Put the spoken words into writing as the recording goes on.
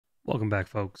Welcome back,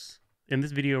 folks. In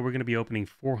this video, we're going to be opening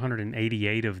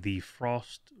 488 of the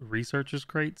Frost Researchers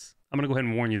crates. I'm going to go ahead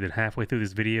and warn you that halfway through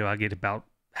this video, I get about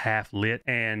half lit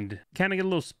and kind of get a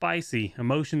little spicy.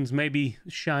 Emotions may be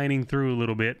shining through a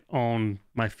little bit on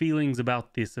my feelings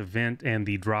about this event and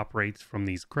the drop rates from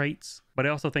these crates. But I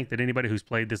also think that anybody who's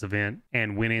played this event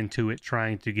and went into it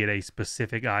trying to get a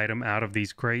specific item out of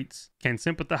these crates can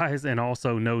sympathize and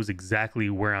also knows exactly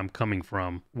where I'm coming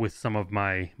from with some of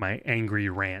my angry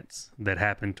rants that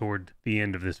happened toward the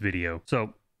end of this video.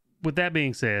 So with that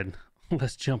being said,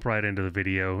 let's jump right into the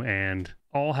video and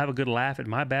all have a good laugh at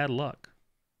my bad luck.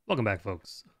 Welcome back,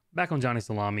 folks. Back on Johnny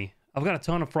Salami. I've got a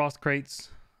ton of Frost crates.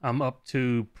 I'm up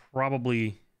to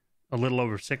probably a little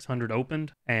over 600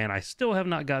 opened, and I still have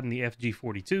not gotten the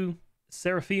FG42.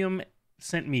 Seraphim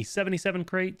sent me 77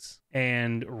 crates,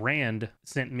 and Rand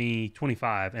sent me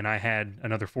 25, and I had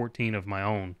another 14 of my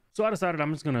own. So I decided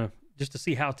I'm just to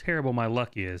see how terrible my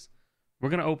luck is, we're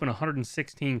gonna open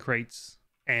 116 crates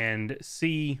and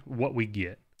see what we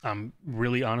get. I'm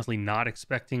really honestly not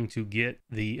expecting to get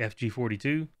the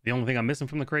FG42. The only thing I'm missing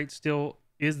from the crate still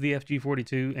is the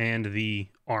FG42 and the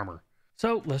armor.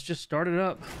 So let's just start it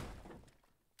up.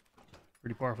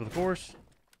 Pretty par for the course.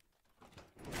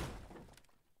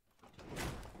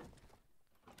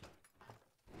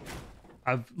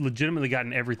 I've legitimately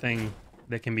gotten everything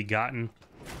that can be gotten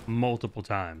multiple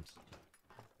times.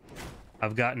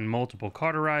 I've gotten multiple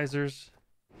cauterizers,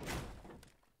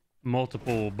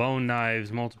 multiple bone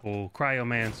knives, multiple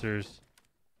cryomancers.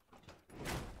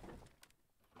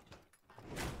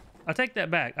 I take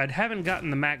that back. I haven't gotten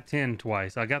the Mac 10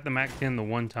 twice. I got the Mac 10 the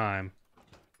one time.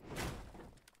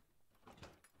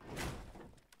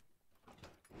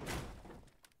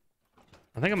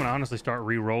 I think I'm gonna honestly start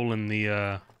re-rolling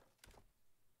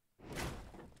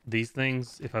these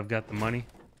things if I've got the money.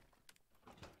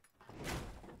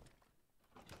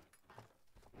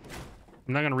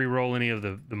 I'm not going to re-roll any of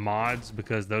the mods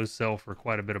because those sell for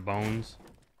quite a bit of bones.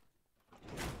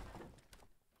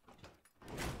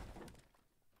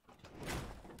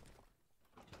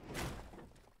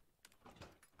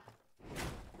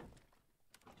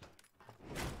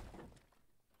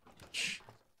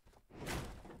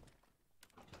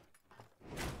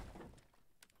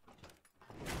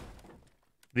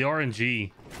 The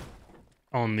RNG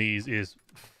on these is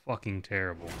fucking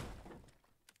terrible.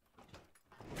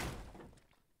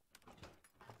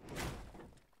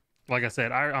 Like I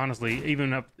said, I honestly,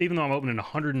 even though I'm opening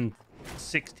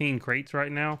 116 crates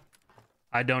right now,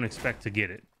 I don't expect to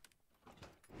get it.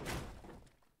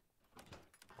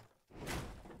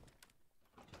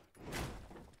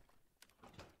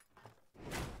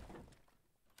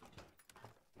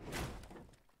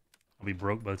 I'll be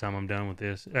broke by the time I'm done with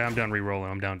this. I'm done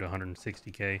re-rolling. I'm down to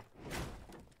 160k.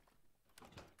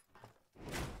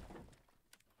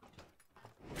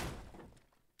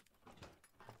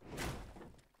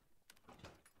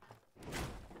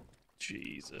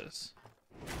 Jesus.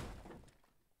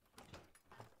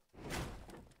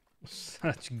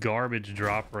 Such garbage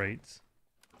drop rates.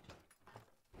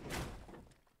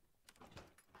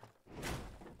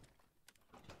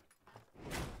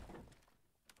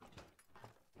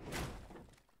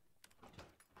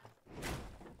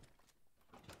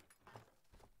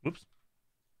 Whoops.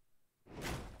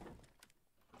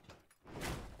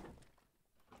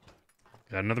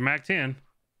 Got another Mac 10.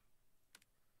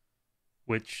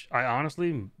 Which I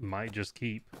honestly might just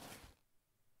keep.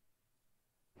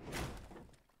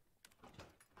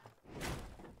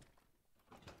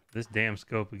 This damn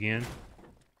scope again.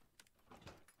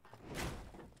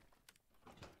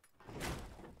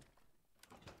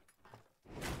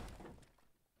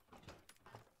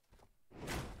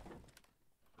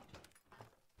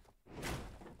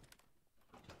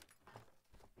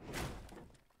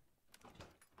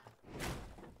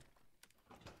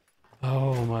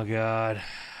 Oh my God.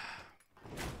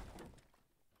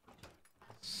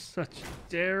 Such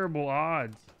terrible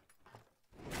odds.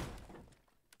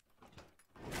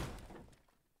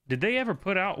 Did they ever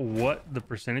put out what the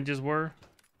percentages were?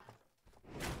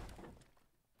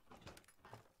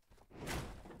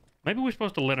 Maybe we're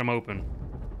supposed to let them open.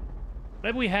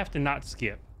 Maybe we have to not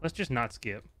skip. Let's just not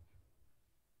skip.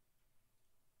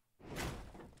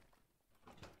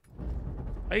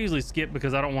 I usually skip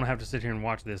because I don't want to have to sit here and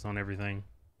watch this on everything.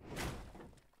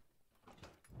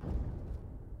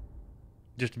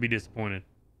 Just to be disappointed.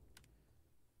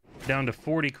 Down to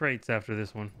 40 crates after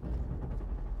this one.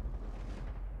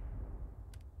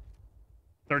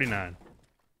 39.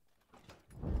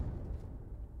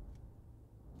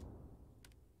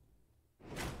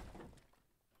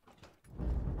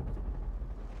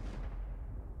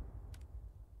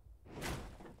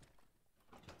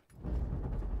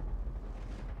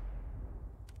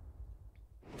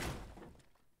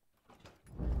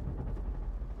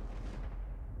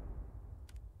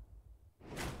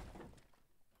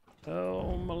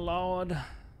 God.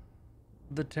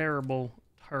 The terrible,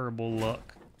 terrible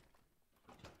luck.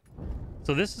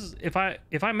 So this is, if I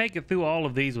make it through all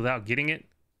of these without getting it,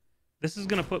 this is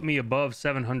going to put me above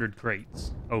 700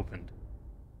 crates opened.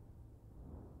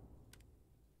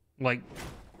 Like,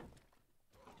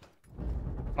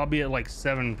 I'll be at like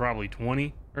 7, probably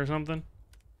 20 or something.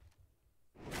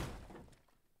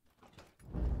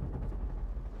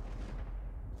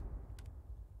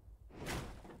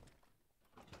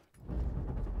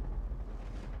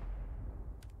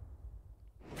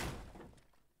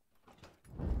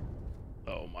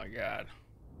 Oh my God.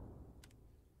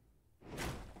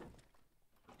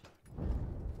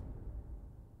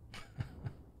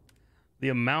 The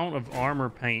amount of armor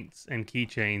paints and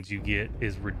keychains you get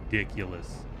is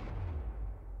ridiculous.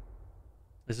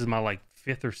 This is my like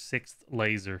 5th or 6th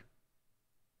laser.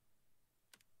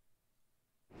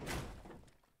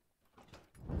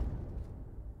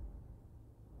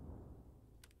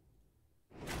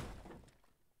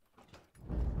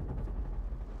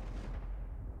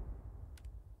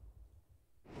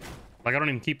 Like, I don't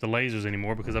even keep the lasers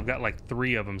anymore because I've got like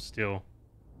 3 of them still.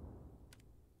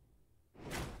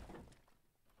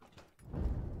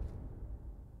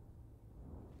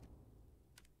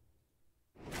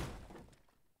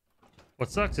 What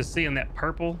sucks is seeing that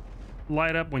purple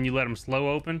light up when you let them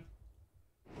slow open.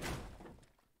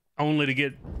 Only to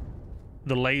get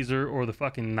the laser or the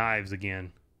fucking knives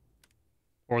again.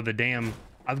 Or the damn...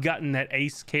 I've gotten that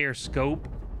Ace Care scope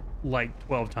like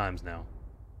 12 times now.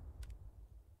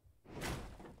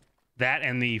 That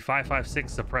and the 5.56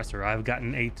 suppressor. I've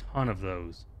gotten a ton of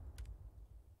those.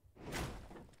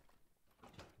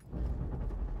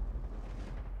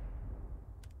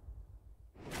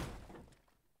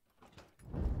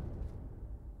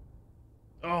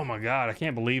 Oh my God, I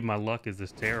can't believe my luck is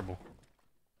this terrible.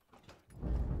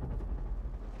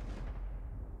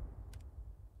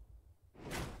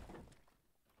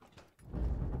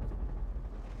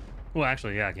 Well,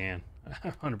 actually, yeah, I can.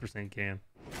 100% can.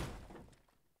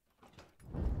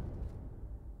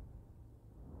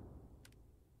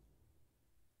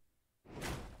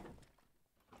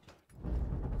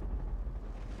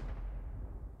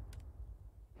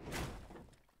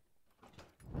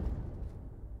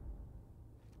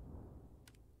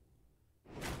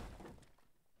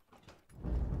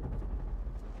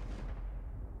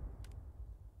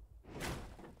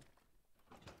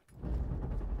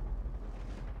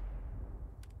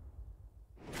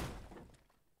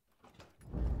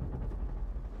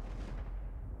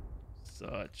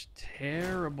 Such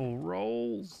terrible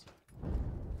rolls.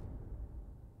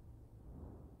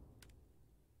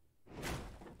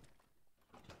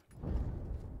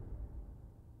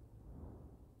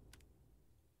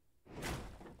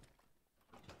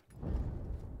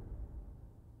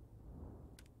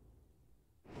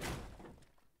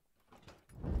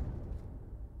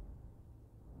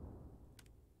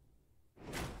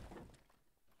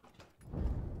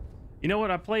 You know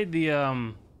what? I played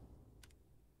the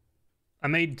I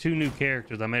made 2 new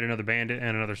characters. I made another bandit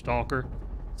and another stalker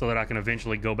so that I can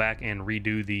eventually go back and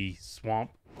redo the swamp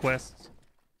quests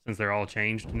since they're all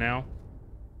changed now.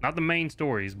 Not the main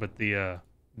stories, but the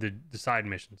side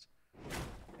missions.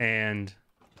 And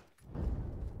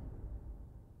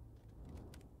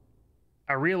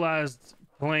I realized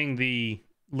playing the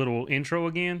little intro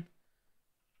again,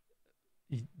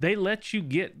 they let you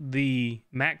get the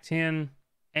MAC-10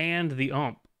 and the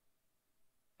UMP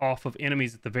off of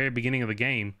enemies at the very beginning of the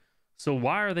game. So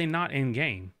why are they not in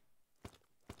game?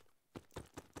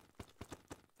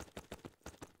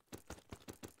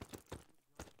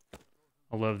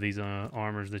 I love these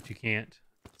armors that you can't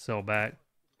sell back.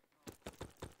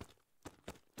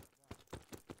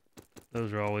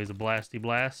 Those are always a blasty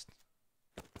blast.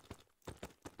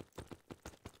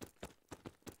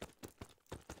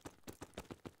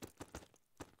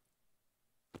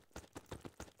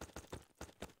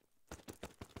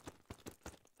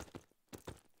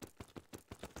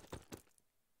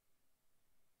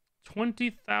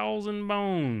 $20,000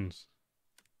 bones.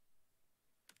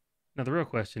 Now the real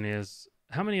question is,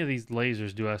 how many of these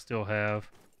lasers do I still have?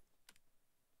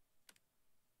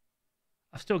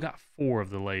 I've still got 4 of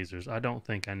the lasers. I don't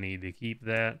think I need to keep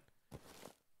that.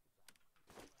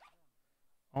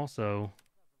 Also,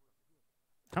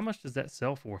 how much does that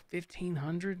sell for?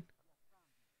 1,500?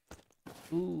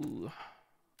 Ooh,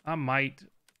 I might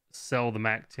sell the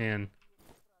MAC-10.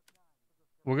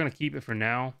 We're gonna keep it for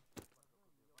now,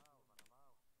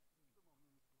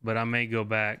 but I may go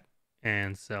back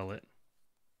and sell it.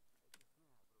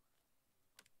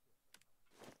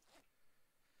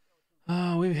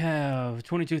 We have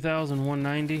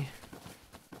 22,190.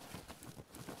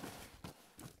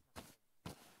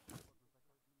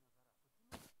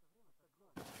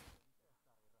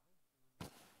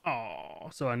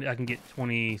 So I can get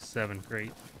 27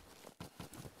 crates.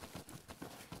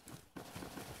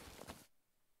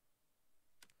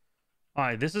 All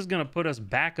right, this is going to put us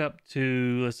back up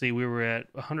to, let's see, we were at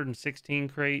 116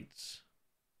 crates.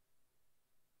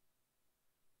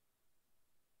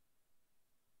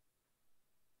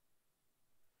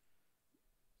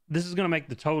 This is going to make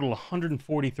the total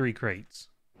 143 crates.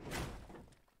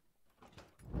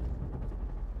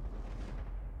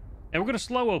 And we're going to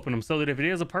slow open them so that if it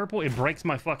is a purple, it breaks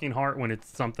my fucking heart when it's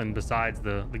something besides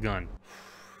the gun.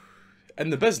 In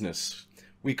the business,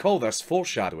 we call this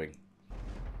foreshadowing.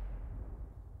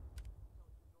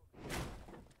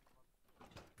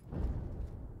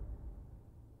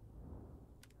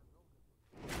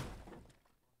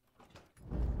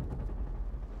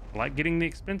 I like getting the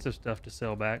expensive stuff to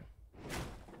sell back.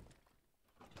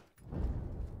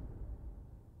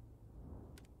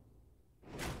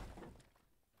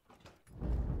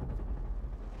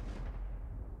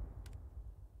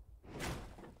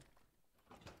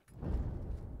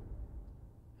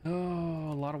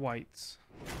 Oh, a lot of whites.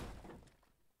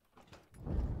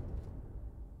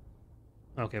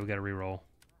 Okay, we got to re-roll.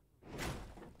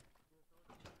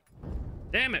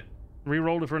 Damn it!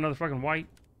 Re-rolled it for another fucking white.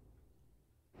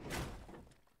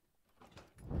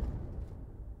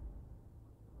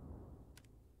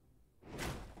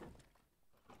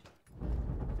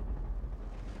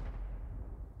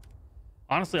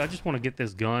 Honestly, I just want to get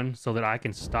this gun so that I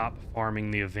can stop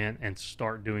farming the event and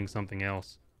start doing something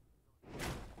else.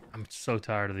 I'm so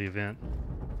tired of the event.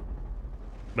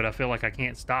 But I feel like I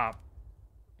can't stop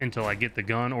until I get the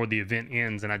gun or the event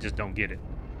ends and I just don't get it.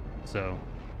 So.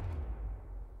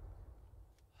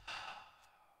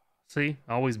 See,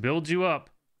 always builds you up.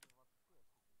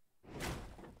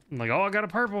 I'm like, oh, I got a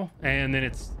purple. And then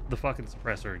it's the fucking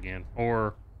suppressor again.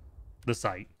 Or the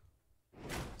sight.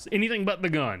 It's anything but the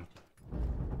gun.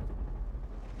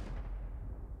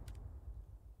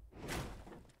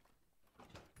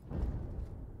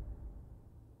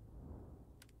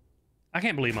 I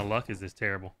can't believe my luck is this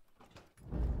terrible.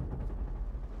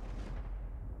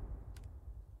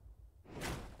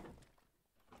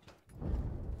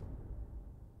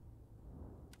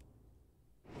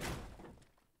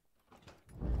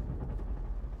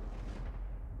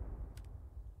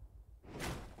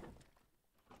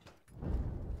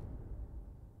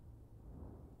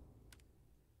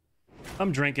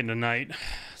 I'm drinking tonight.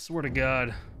 Swear to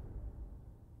God.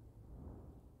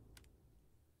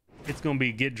 It's gonna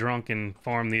be get drunk and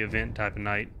farm the event type of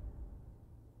night.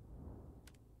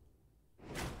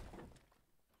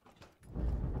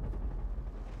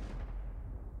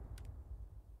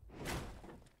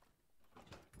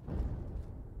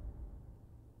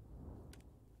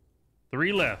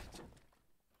 Three left.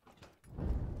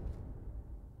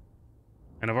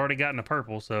 And I've already gotten a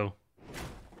purple, so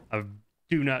I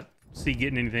do not see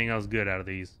getting anything else good out of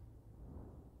these.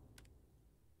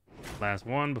 Last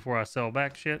one before I sell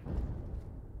back shit.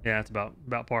 Yeah, it's about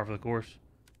par for the course.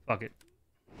 Fuck it.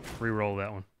 Re-roll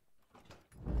that one.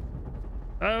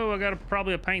 Oh, I got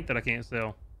probably a paint that I can't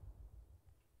sell.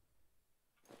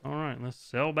 All right, let's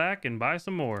sell back and buy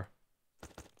some more.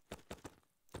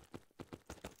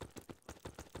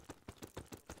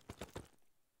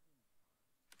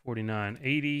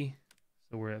 $49.80.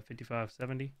 So we're at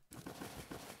 $55.70.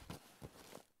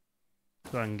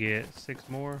 So I can get 6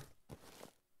 more.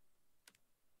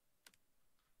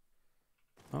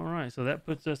 All right, so that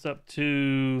puts us up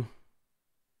to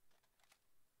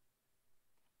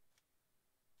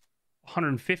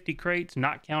 150 crates,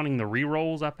 not counting the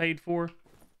re-rolls I paid for.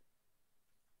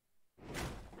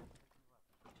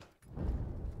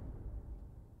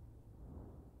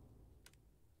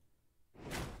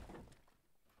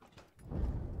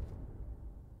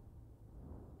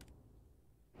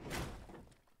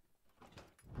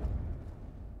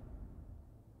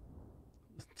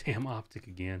 Damn optic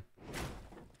again.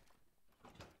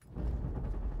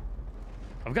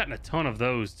 I've gotten a ton of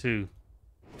those too.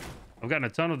 I've gotten a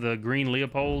ton of the green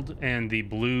Leopold and the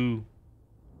blue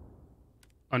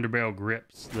underbarrel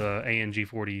grips, the ANG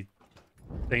 40,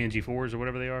 the ANG 4s or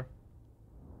whatever they are.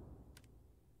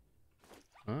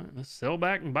 All right, let's sell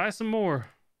back and buy some more.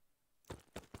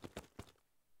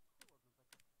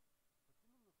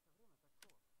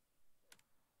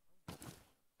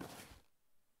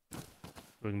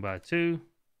 We can buy 2.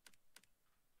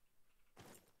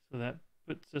 So that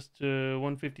puts us to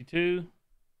 152.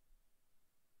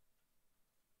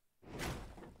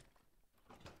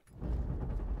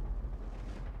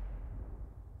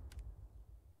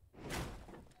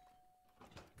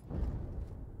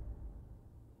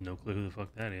 No clue who the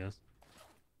fuck that is.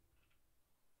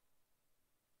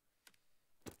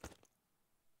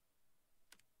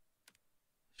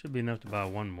 Should be enough to buy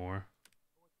one more.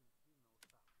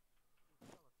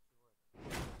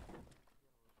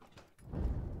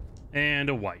 And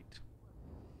a white.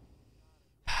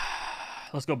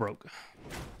 Let's go broke.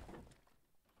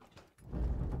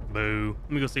 Boo.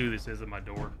 Let me go see who this is at my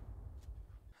door.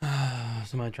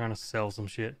 Somebody trying to sell some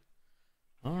shit.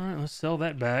 All right, let's sell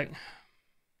that back.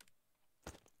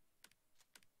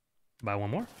 Buy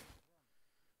one more.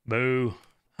 Boo.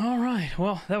 All right,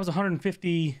 well, that was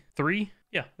 153.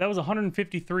 Yeah, that was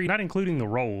 153, not including the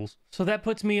rolls. So that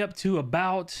puts me up to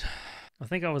about, I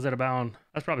think I was at about,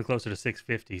 that's probably closer to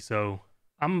 650. So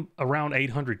I'm around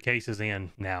 800 cases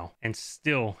in now and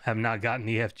still have not gotten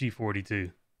the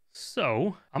FG42.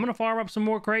 So I'm going to fire up some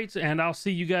more crates and I'll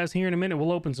see you guys here in a minute.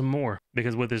 We'll open some more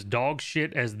because with as dog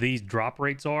shit as these drop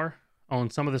rates are on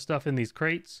some of the stuff in these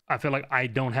crates, I feel like I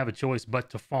don't have a choice but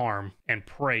to farm and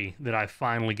pray that I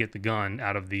finally get the gun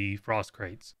out of the frost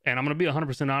crates. And I'm going to be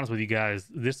 100% honest with you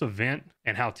guys. This event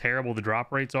and how terrible the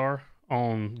drop rates are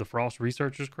on the frost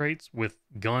researchers crates with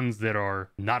guns that are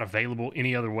not available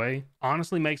any other way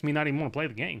honestly makes me not even want to play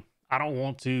the game. I don't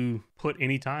want to put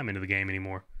any time into the game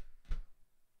anymore.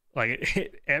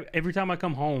 Like every time I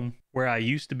come home where I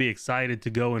used to be excited to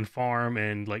go and farm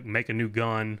and like make a new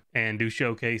gun and do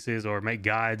showcases or make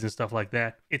guides and stuff like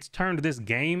that, it's turned this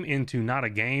game into not a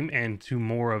game and to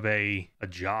more of a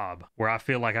job where I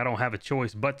feel like I don't have a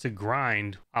choice but to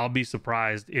grind. I'll be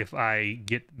surprised if I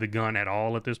get the gun at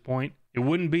all at this point. It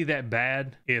wouldn't be that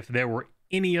bad if there were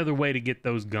any other way to get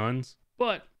those guns,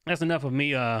 but that's enough of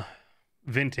me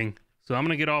venting. So I'm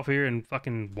going to get off here and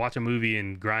fucking watch a movie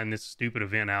and grind this stupid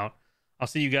event out. I'll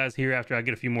see you guys here after I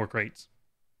get a few more crates.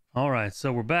 All right,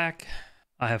 so we're back.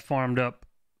 I have farmed up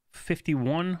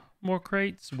 51 more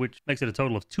crates, which makes it a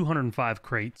total of 205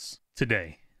 crates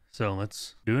today. So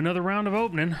let's do another round of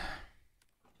opening.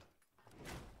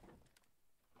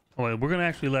 Oh, wait, we're going to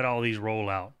actually let all these roll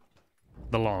out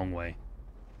the long way.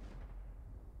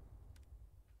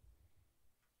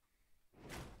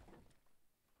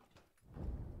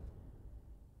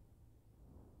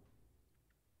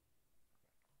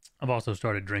 I've also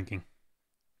started drinking.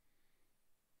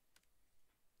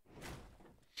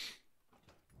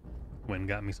 Went and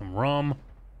got me some rum.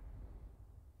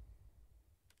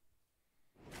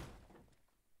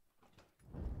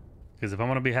 Because if I'm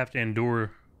going to have to endure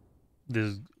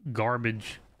this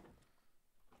garbage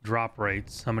drop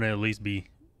rates, I'm going to at least be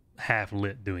half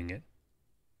lit doing it.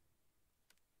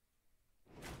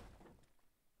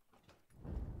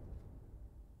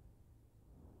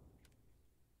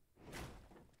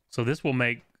 So this will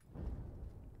make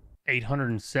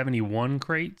 871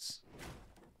 crates.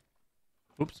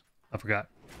 Oops, I forgot.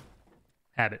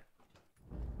 Habit.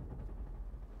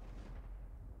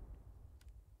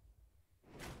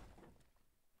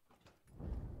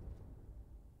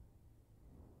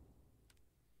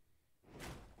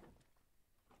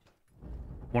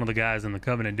 One of the guys in the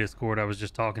Covenant Discord I was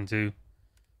just talking to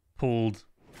pulled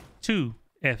 2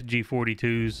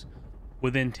 FG42s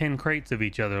within 10 crates of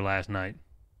each other last night.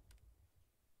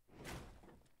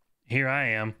 Here I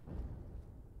am.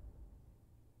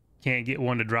 Can't get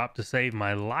one to drop to save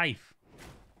my life.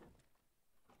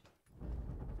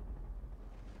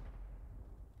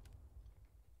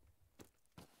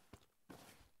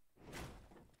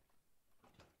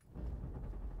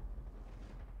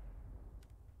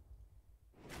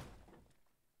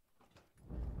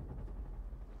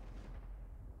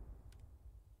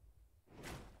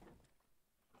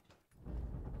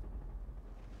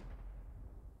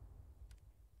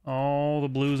 All the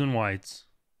blues and whites.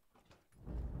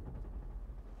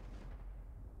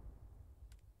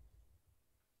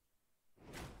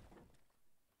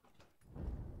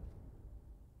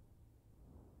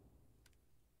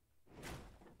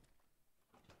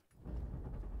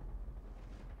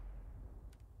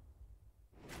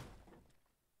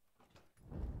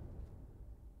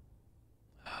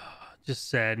 Just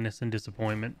sadness and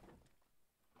disappointment.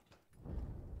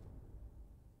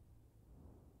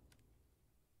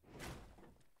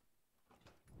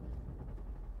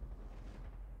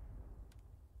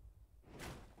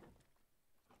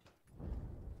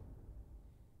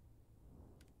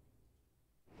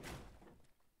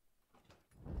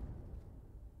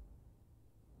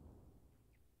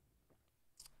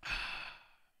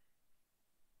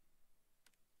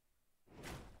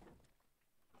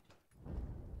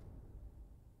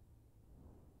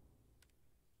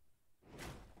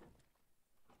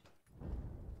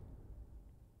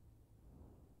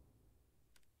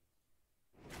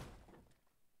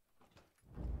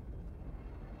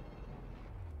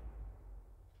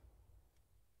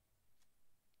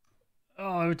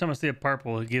 Oh, every time I see a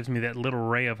purple, it gives me that little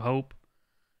ray of hope.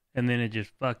 and then it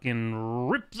just fucking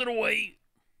rips it away.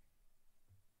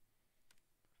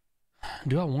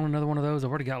 Do I want another one of those? I've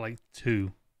already got like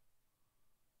 2.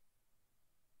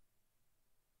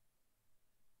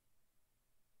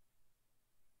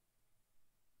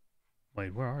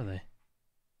 Wait, where are they?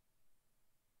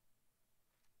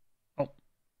 Oh.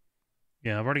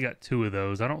 Yeah, I've already got 2 of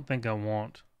those. I don't think I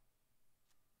want...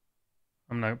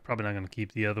 probably not going to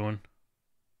keep the other one.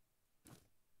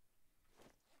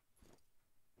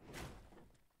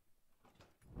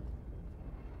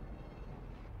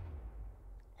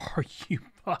 Are you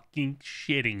fucking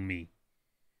shitting me?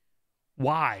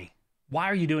 Why? Why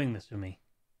are you doing this to me?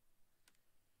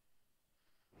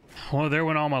 Well, there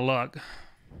went all my luck.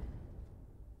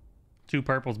 2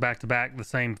 purples back to back, the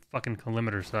same fucking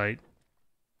kilometer site.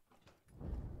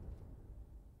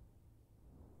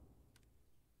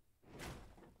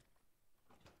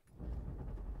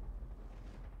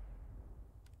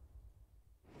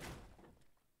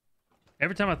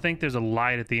 Every time I think there's a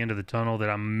light at the end of the tunnel that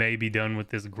I may be done with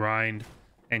this grind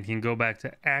and can go back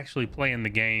to actually playing the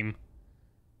game,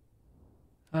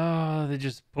 they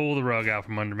just pull the rug out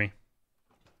from under me.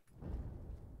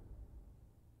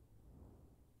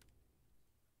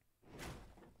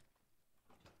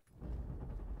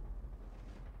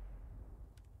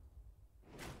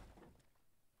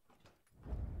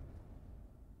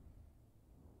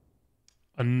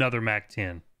 Another Mac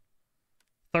 10.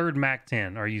 3rd Mac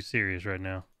 10. Are you serious right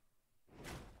now?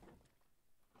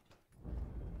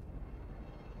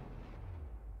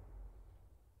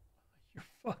 You're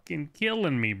fucking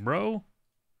killing me, bro.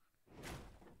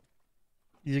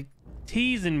 You're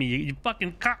teasing me. You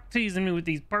fucking cock teasing me with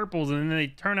these purples, and then they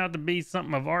turn out to be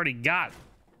something I've already got.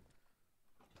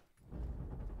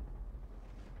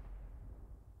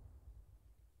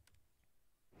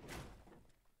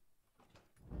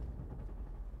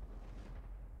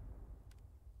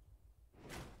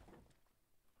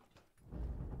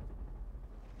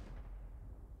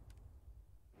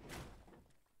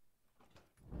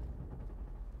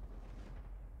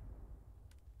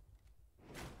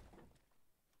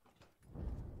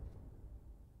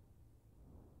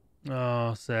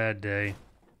 Oh, sad day.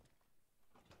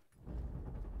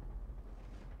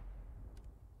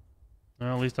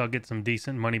 Well, at least I'll get some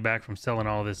decent money back from selling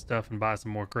all this stuff and buy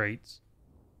some more crates.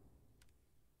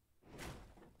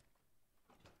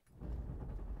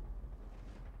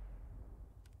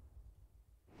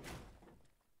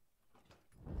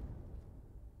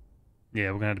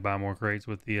 Yeah, we're gonna have to buy more crates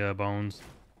with the bones.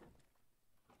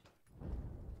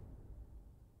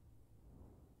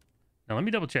 Now let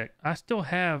me double check. I still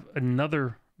have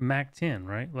another Mac 10,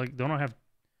 right? Like, don't I have...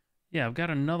 Yeah, I've got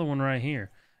another one right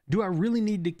here. Do I really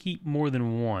need to keep more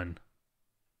than one?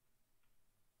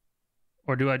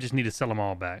 Or do I just need to sell them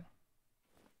all back?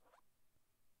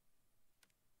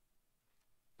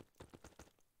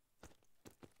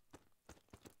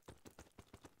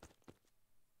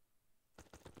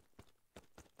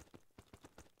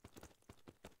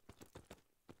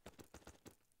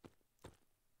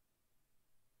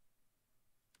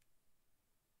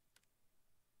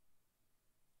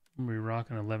 We're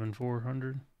rocking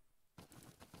 11,400.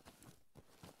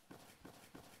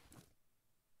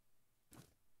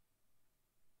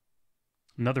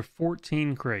 Another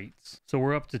 14 crates. So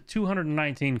we're up to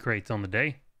 219 crates on the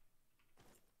day.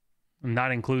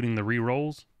 Not including the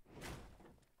re-rolls.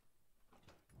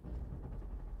 At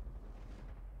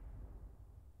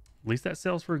least that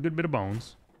sells for a good bit of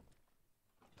bones.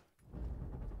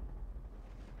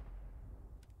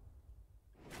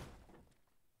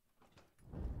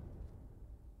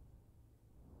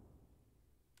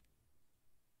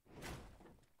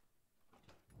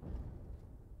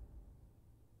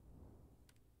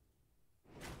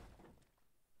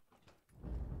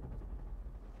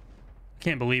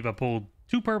 Can't believe I pulled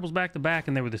 2 purples back to back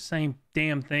and they were the same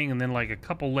damn thing, and then like a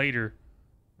couple later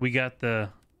we got the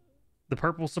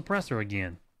purple suppressor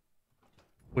again,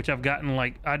 which I've gotten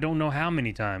like I don't know how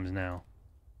many times now.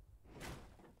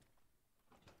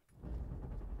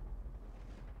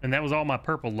 And that was all my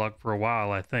purple luck for a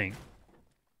while, I think.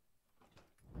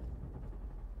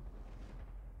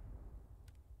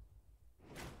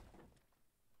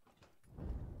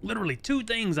 Literally 2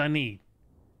 things I need.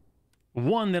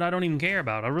 One that I don't even care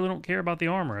about. I really don't care about the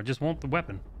armor. I just want the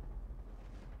weapon.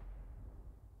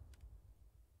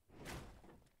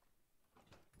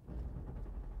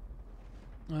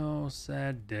 Oh,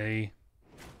 sad day.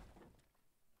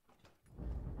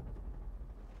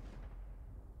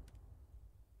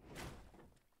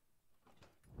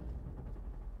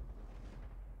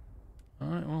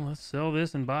 Alright, well, let's sell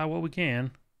this and buy what we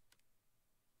can.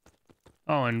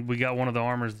 Oh, and we got one of the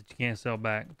armors that you can't sell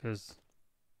back because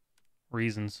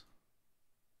reasons.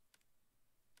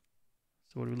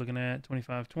 So what are we looking at?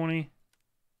 2520.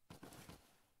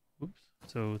 Oops.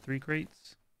 So 3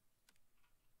 crates.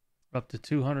 Up to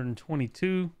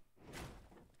 222.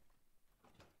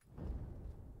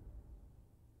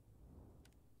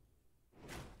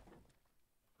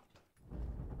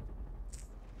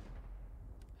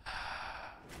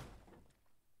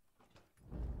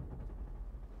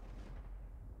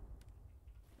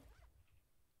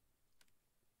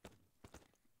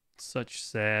 Such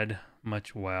sad,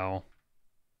 much wow.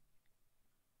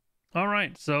 All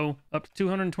right, so up to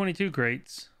 222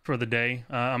 crates for the day.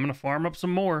 I'm going to farm up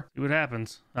some more, see what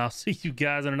happens. I'll see you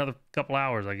guys in another couple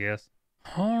hours, I guess.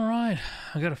 All right,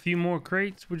 I got a few more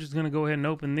crates. We're just going to go ahead and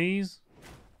open these.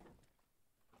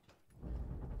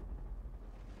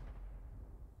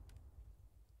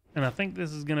 And I think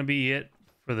this is going to be it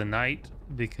for the night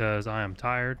because I am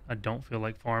tired. I don't feel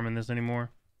like farming this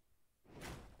anymore.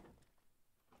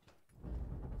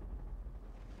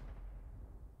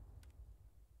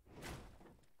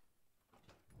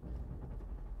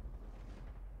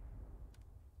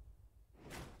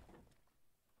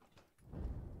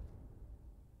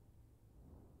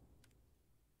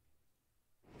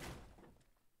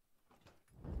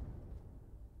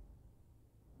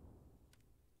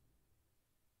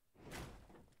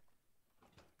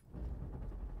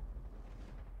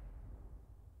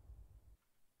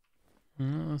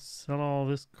 Let's sell all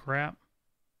this crap.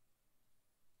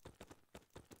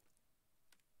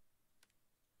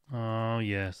 Oh,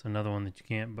 yes. Another one that you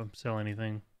can't sell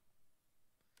anything.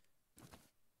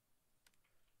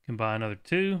 Can buy another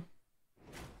 2.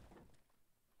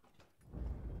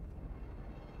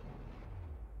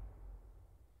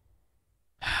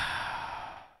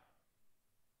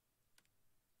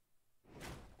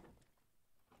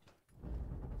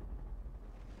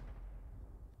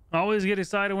 I always get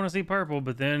excited when I see purple,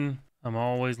 but then I'm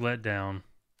always let down.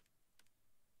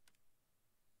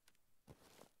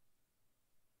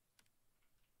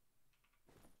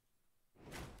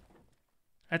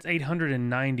 That's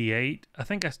 898. I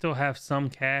think I still have some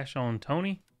cash on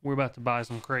Tony. We're about to buy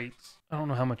some crates. I don't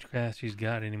know how much cash he's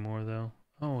got anymore, though.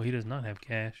 Oh, he does not have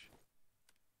cash.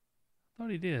 I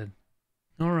thought he did.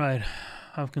 All right.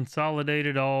 I've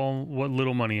consolidated all what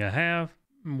little money I have.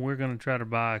 We're going to try to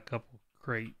buy a couple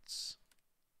crates.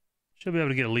 Should be able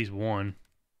to get at least one.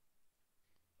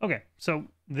 Okay, so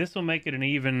this will make it an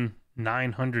even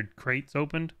 900 crates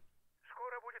opened.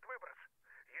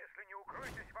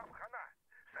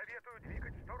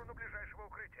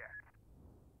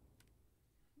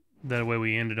 That way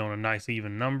we ended on a nice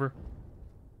even number.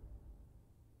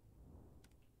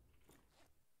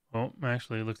 Oh,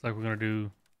 actually, it looks like we're going to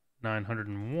do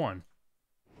 901.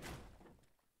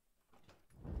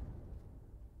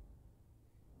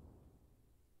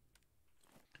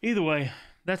 Either way,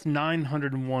 that's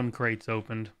 901 crates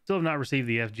opened. Still have not received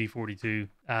the FG42.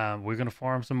 We're going to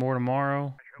farm some more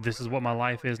tomorrow. This is what my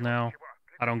life is now.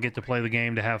 I don't get to play the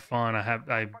game to have fun. I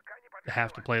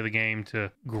have to play the game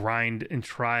to grind and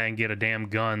try and get a damn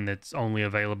gun that's only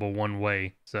available one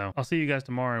way. So I'll see you guys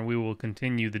tomorrow, and we will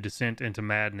continue the descent into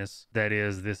madness that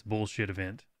is this bullshit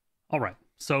event. All right,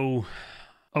 so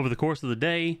over the course of the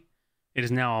day, it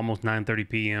is now almost 9:30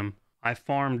 p.m. I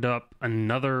farmed up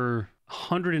another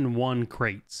 101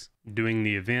 crates doing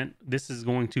the event. This is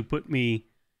going to put me,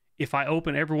 if I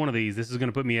open every one of these, this is going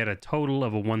to put me at a total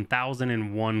of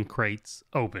 1,001 crates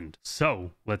opened.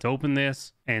 So let's open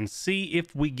this and see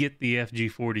if we get the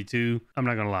FG42. I'm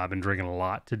not going to lie, I've been drinking a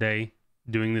lot today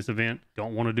doing this event.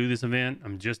 Don't want to do this event.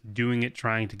 I'm just doing it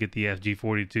trying to get the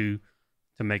FG42 to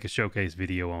make a showcase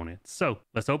video on it. So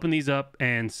let's open these up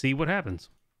and see what happens.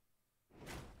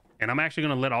 And I'm actually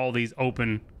going to let all these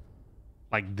open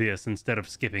like this instead of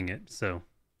skipping it. So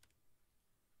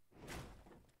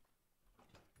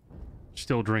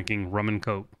still drinking rum and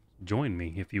coke. Join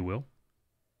me, if you will.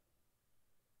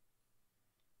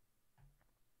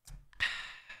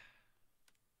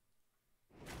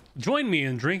 Join me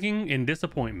in drinking in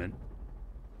disappointment.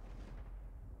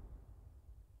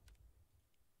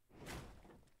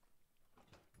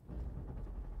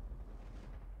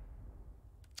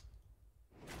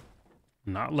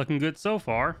 Not looking good so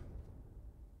far.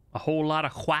 A whole lot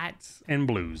of whites and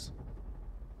blues.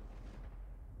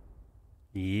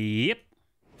 Yep.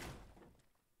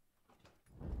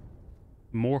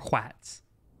 More whites.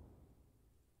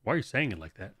 Why are you saying it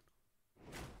like that?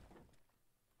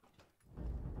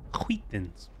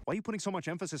 Wheatins. Why are you putting so much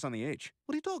emphasis on the H?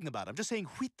 What are you talking about? I'm just saying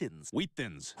wheatins.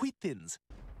 Wheatins. Wheatins.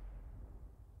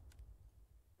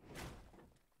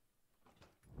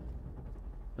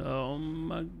 Oh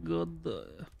my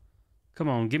god. Come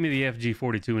on, give me the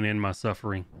FG42 and end my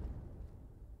suffering.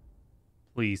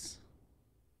 Please.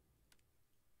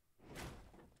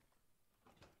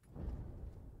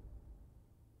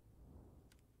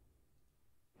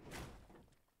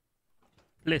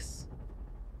 Please.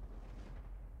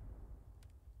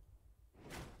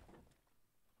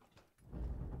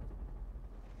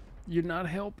 You're not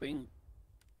helping.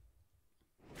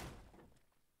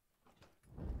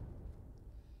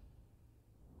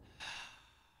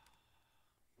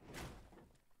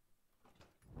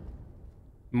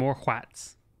 More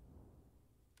whites.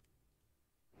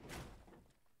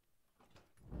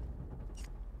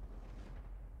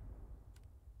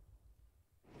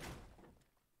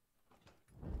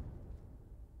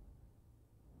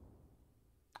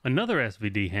 Another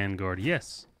SVD handguard.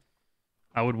 Yes.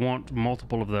 I would want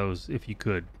multiple of those if you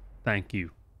could. Thank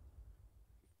you.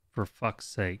 For fuck's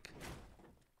sake.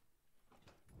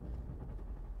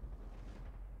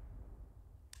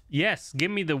 Yes, give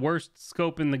me the worst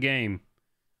scope in the game.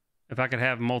 If I could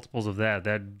have multiples of that,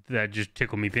 that'd just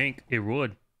tickle me pink. It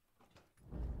would.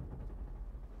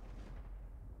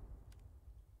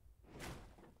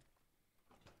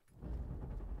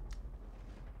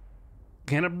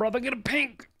 Can a brother get a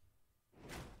pink?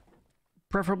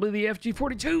 Preferably the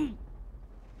FG-42.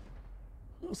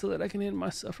 So that I can end my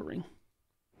suffering.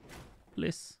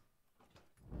 Please.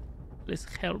 Please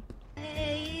help.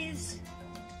 Please.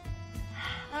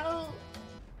 Help.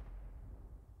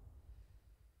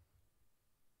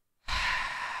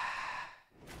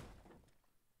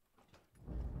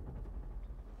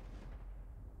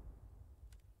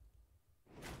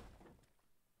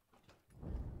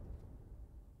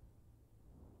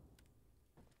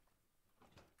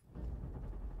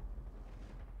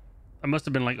 I must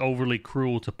have been like overly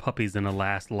cruel to puppies in a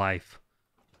last life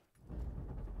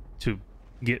to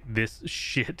get this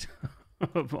shit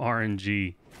of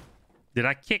RNG. Did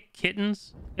I kick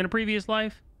kittens in a previous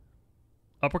life?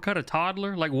 Uppercut a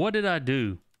toddler? Like, what did I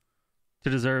do to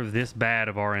deserve this bad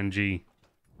of RNG?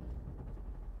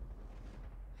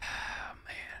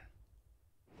 Man.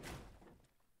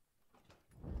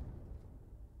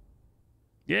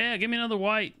 Yeah, give me another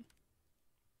white.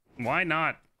 Why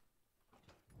not?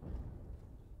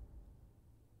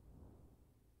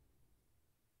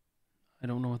 I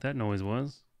don't know what that noise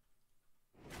was.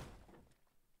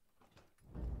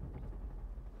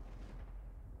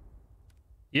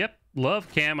 Yep,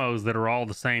 love camos that are all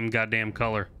the same goddamn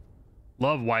color.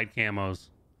 Love white camos.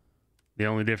 The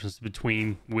only difference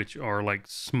between which are like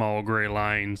small gray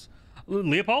lines.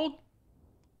 Leopold?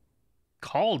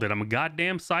 Called it. I'm a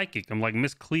goddamn psychic. I'm like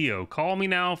Miss Cleo. Call me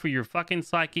now for your fucking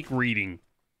psychic reading.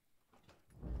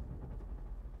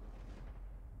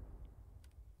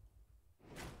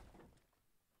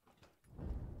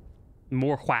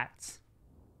 More whites.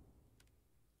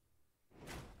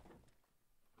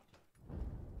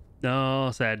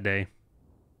 Oh, sad day.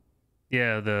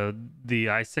 Yeah, the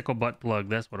icicle butt plug,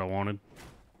 that's what I wanted.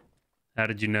 How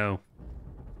did you know?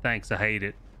 Thanks, I hate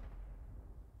it.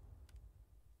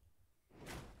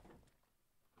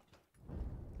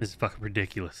 This is fucking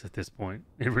ridiculous at this point.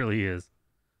 It really is.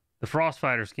 The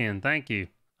Frostfighter skin, thank you.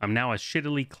 I'm now a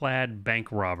shittily clad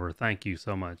bank robber. Thank you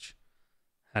so much.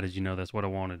 How did you know that's what I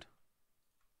wanted?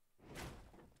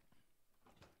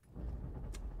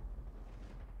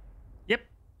 Yep,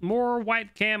 more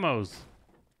white camos.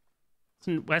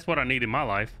 That's what I need in my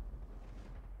life.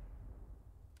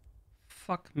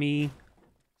 Fuck me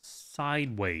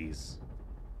sideways.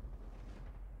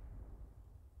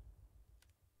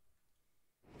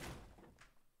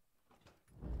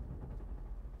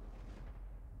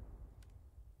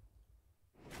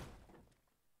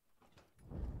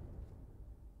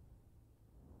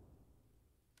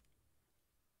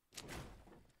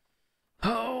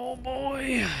 Oh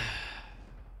boy.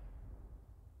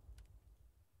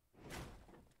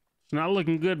 It's not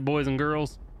looking good, boys and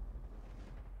girls.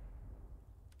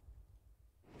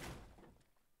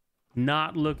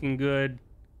 Not looking good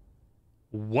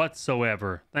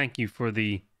whatsoever. Thank you for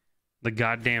the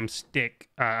goddamn stick.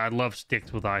 I love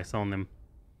sticks with ice on them.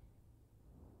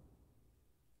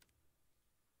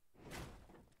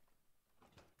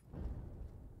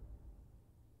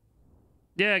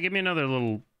 Yeah, give me another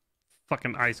little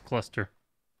fucking ice cluster.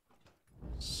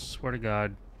 Swear to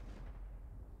God.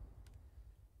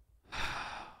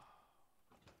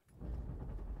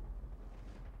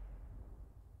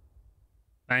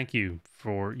 Thank you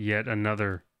for yet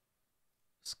another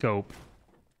scope.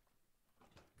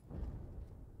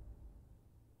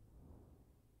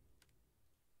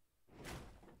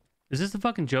 Is this a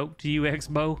fucking joke to you,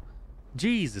 Expo?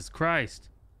 Jesus Christ.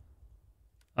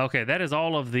 Okay, that is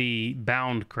all of the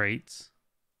bound crates.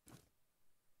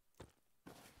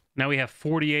 Now we have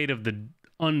 48 of the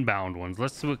unbound ones.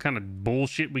 Let's see what kind of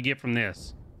bullshit we get from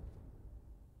this.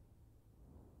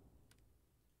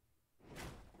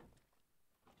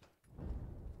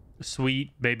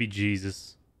 Sweet baby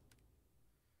Jesus.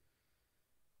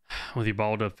 With your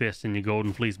balled up fist and your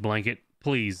golden fleece blanket.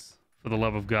 Please, for the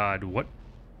love of God. What?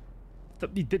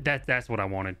 That's what I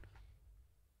wanted.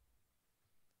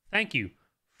 Thank you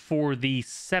for the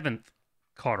 7th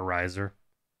cauterizer.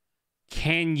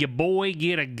 Can your boy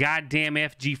get a goddamn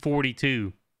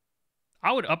FG42?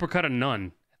 I would uppercut a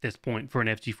nun at this point for an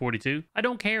FG42. I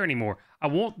don't care anymore. I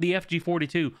want the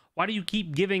FG42. Why do you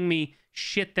keep giving me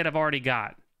shit that I've already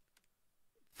got?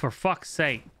 For fuck's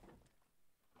sake.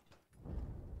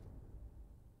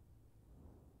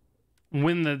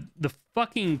 When the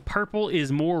fucking purple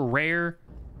is more rare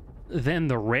than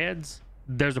the reds,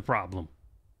 there's a problem.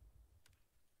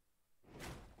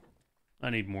 I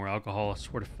need more alcohol, I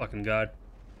swear to fucking God.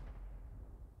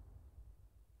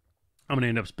 I'm gonna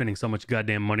end up spending so much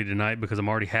goddamn money tonight because I'm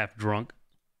already half drunk.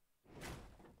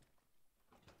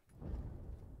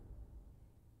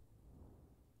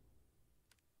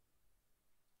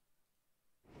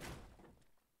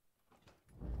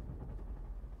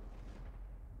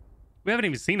 We haven't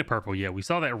even seen a purple yet. We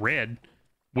saw that red,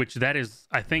 which that is,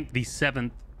 I think, the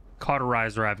 7th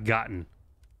cauterizer I've gotten.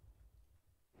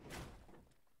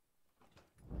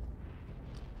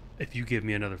 If you give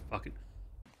me another fucking...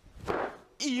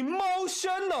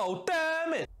 Emotional,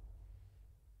 damn it!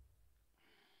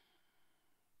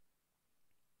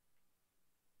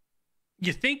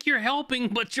 You think you're helping,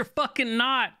 but you're fucking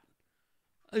not.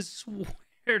 I swear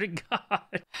to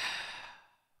God.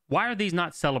 Why are these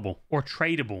not sellable or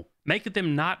tradable? Make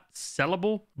them not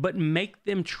sellable, but make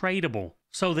them tradable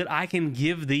so that I can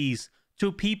give these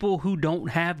to people who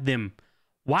don't have them.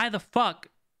 Why the fuck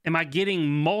am I getting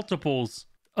multiples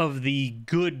of the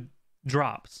good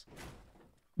drops?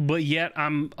 But yet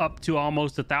I'm up to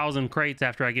almost 1,000 crates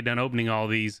after I get done opening all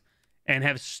these and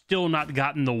have still not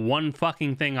gotten the one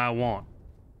fucking thing I want.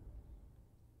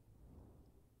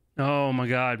 Oh my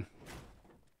God.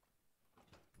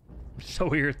 I'm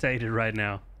so irritated right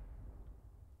now.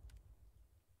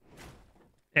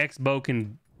 Expo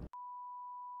can...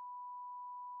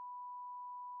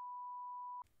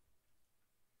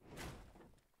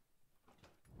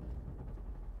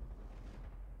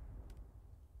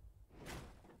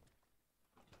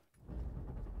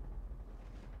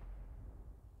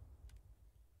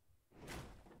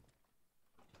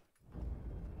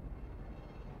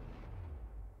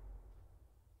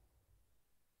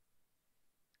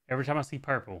 Every time I see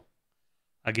purple,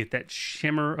 I get that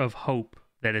shimmer of hope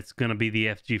that it's going to be the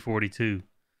FG42.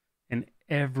 And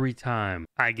every time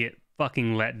I get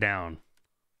fucking let down.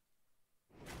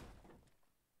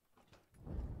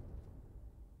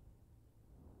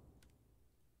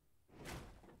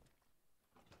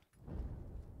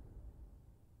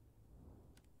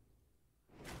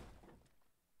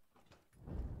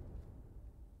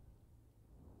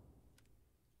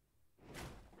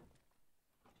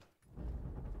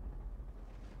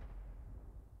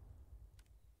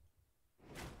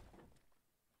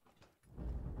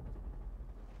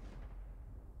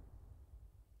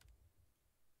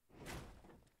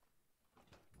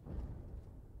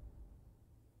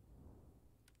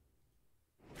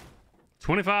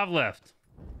 $25 left.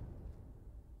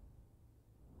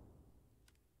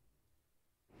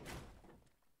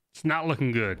 It's not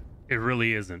looking good. It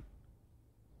really isn't.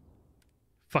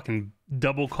 Fucking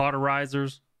double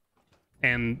cauterizers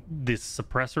and this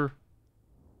suppressor.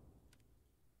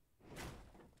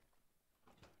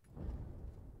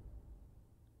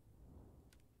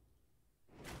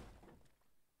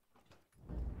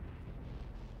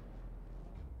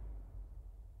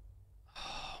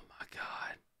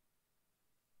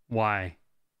 Why?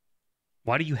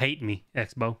 Why do you hate me,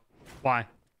 Expo? Why?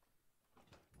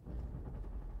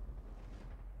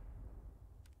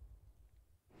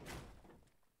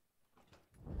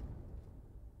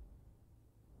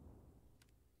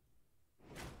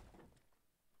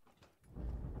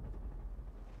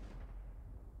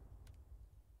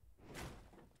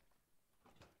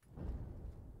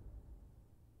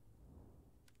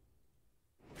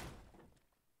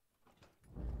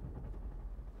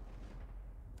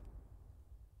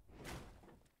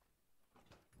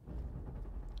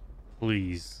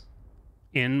 Please,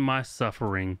 in my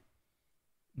suffering,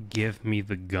 give me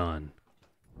the gun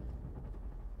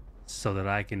so that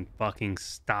I can fucking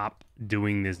stop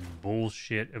doing this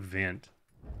bullshit event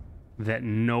that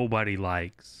nobody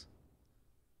likes.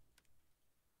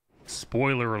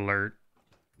 Spoiler alert,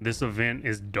 this event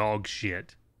is dog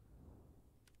shit.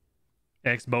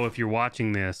 Expo, if you're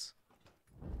watching this,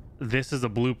 this is a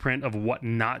blueprint of what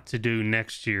not to do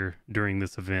next year during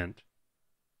this event.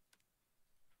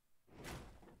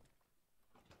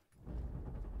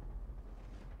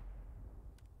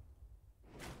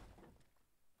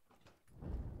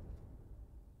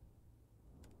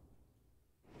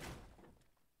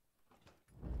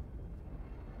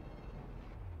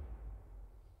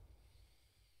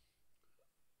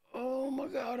 Oh my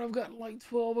god, I've gotten like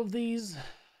 12 of these.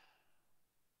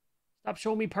 Stop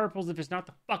showing me purples if it's not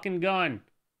the fucking gun.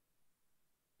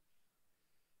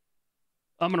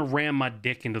 I'm gonna ram my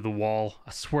dick into the wall.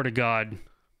 I swear to God.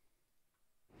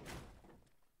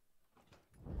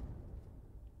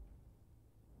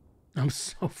 I'm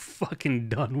so fucking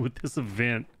done with this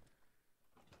event.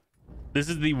 This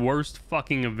is the worst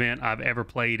fucking event I've ever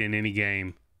played in any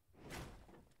game.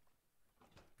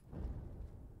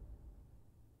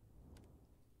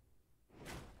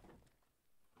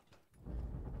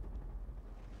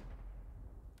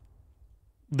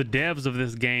 The devs of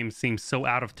this game seem so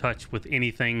out of touch with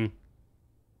anything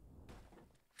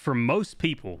for most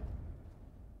people.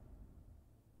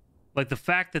 Like the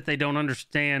fact that they don't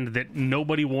understand that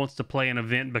nobody wants to play an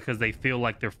event because they feel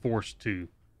like they're forced to,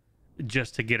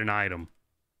 just to get an item.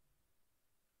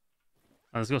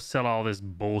 Let's go sell all this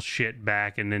bullshit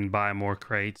back and then buy more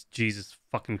crates. Jesus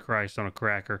fucking Christ on a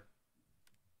cracker.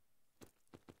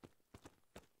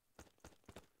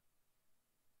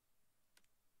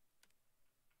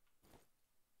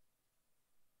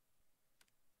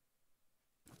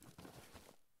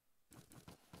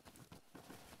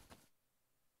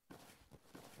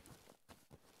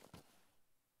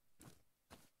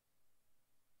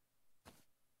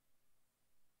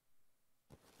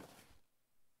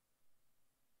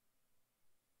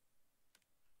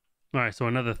 All right, so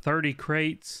another 30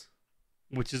 crates,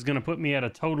 which is going to put me at a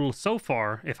total so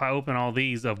far, if I open all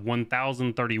these, of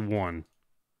 1,031.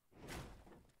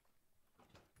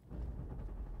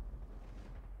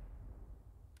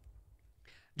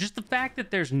 Just the fact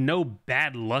that there's no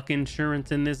bad luck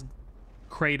insurance in this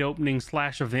crate opening /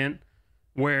 event,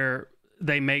 where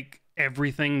they make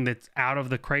everything that's out of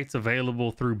the crates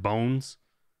available through bones.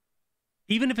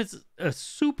 Even if it's a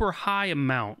super high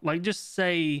amount, like just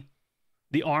say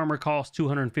the armor costs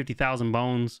 250,000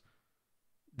 bones,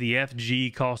 the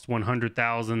FG costs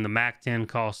 100,000, the MAC-10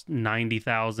 costs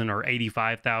 90,000 or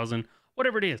 85,000,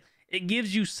 whatever it is. It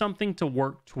gives you something to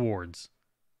work towards.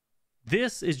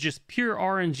 This is just pure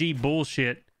RNG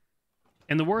bullshit.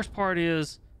 And the worst part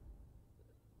is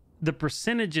the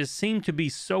percentages seem to be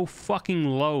so fucking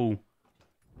low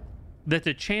that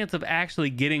the chance of actually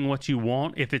getting what you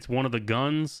want, if it's one of the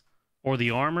guns or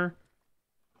the armor,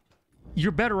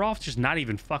 you're better off just not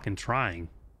even fucking trying.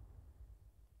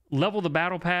 Level the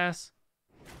battle pass,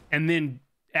 and then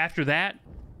after that,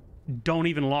 don't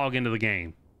even log into the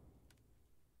game.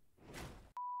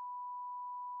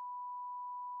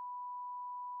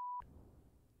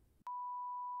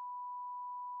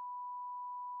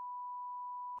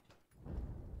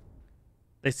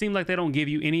 They seem like they don't give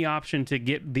you any option to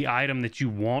get the item that you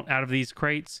want out of these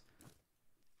crates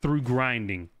through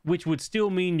grinding, which would still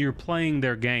mean you're playing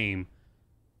their game,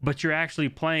 but you're actually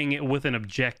playing it with an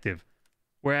objective.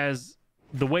 Whereas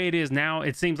the way it is now,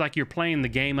 it seems like you're playing the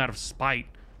game out of spite,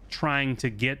 trying to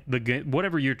get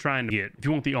whatever you're trying to get. If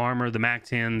you want the armor, the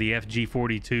MAC-10, the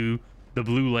FG42, the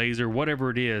blue laser, whatever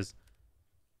it is,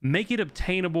 make it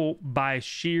obtainable by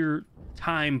sheer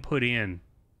time put in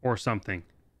or something.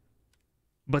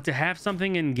 But to have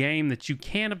something in game that you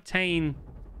can't obtain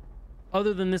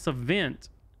other than this event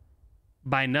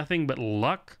by nothing but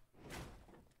luck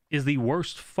is the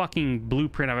worst fucking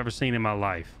blueprint I've ever seen in my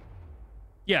life.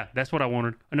 Yeah, that's what I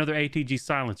wanted. Another ATG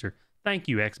silencer. Thank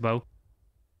you, Expo.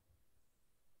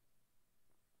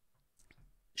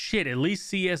 Shit, at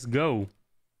least CSGO,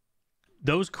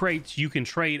 those crates you can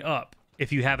trade up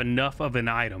if you have enough of an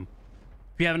item.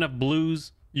 If you have enough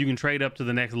blues, you can trade up to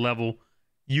the next level.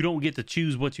 You don't get to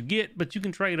choose what you get, but you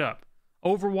can trade up.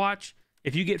 Overwatch,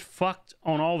 if you get fucked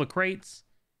on all the crates,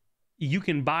 you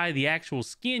can buy the actual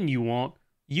skin you want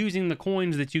using the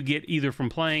coins that you get either from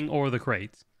playing or the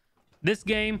crates. This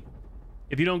game,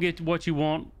 if you don't get what you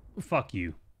want, fuck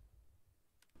you.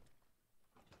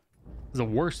 It's the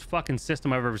worst fucking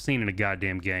system I've ever seen in a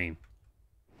goddamn game.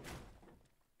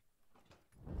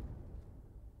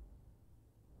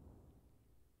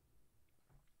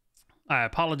 I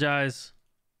apologize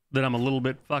that I'm a little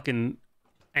bit fucking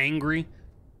angry,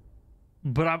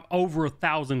 but I've over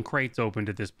 1,000 crates opened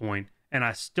at this point, and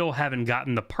I still haven't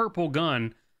gotten the purple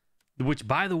gun, which,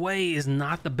 by the way, is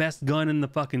not the best gun in the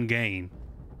fucking game.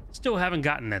 Still haven't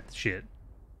gotten that shit.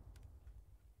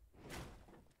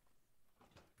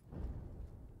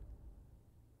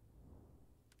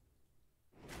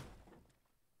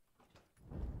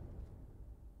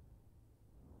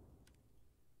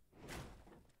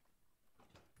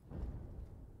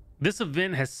 This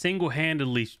event has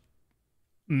single-handedly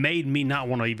made me not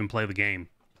want to even play the game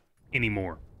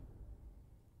anymore.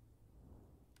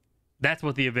 That's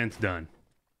what the event's done.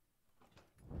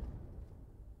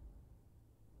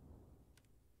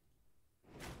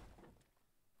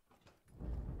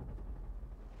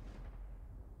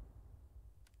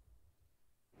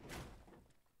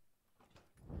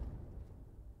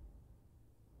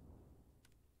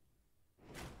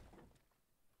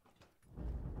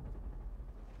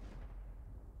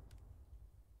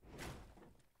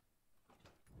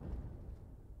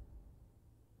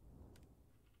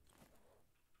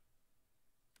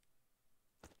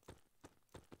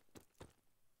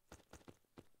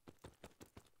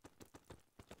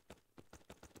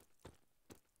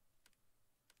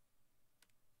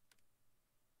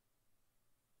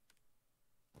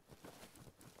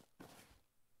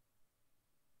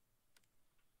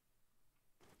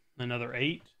 Another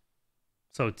 8.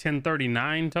 So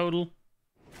 1039 total.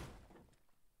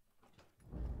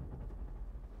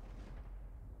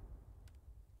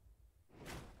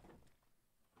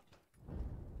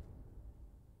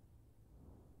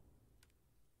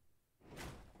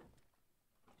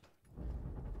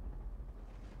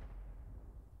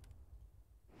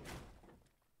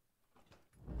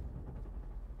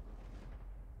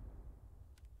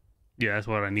 Yeah, that's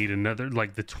what I need. Another,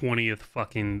 like the 20th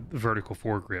fucking vertical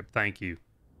foregrip. Thank you.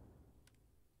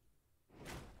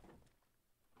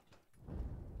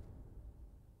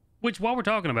 Which, while we're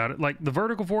talking about it, like the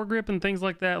vertical foregrip and things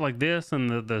like that, like this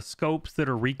and the scopes that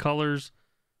are recolors,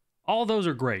 all those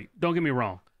are great. Don't get me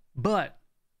wrong. But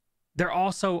they're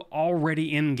also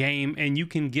already in game and you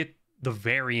can get the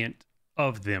variant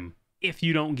of them if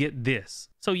you don't get this.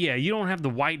 So yeah, you don't have the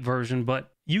white version,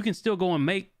 but you can still go and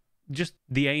make just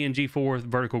the ANG4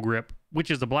 vertical grip,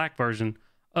 which is the black version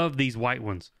of these white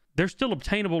ones. They're still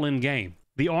obtainable in game.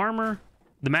 The armor,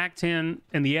 the MAC-10,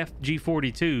 and the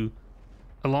FG42,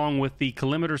 along with the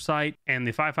collimator sight and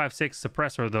the 5.56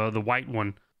 suppressor, the white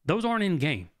one, those aren't in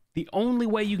game. The only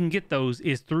way you can get those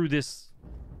is through this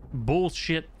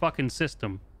bullshit fucking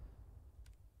system,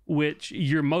 which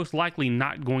you're most likely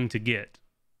not going to get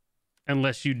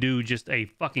unless you do just a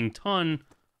fucking ton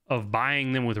of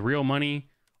buying them with real money,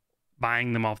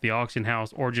 buying them off the auction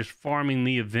house, or just farming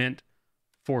the event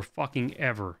for fucking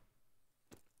ever.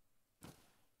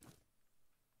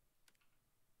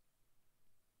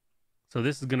 So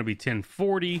this is going to be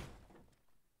 1040.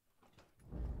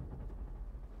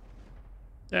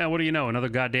 Yeah, what do you know? Another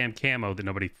goddamn camo that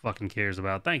nobody fucking cares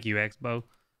about. Thank you, Expo.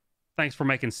 Thanks for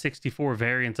making 64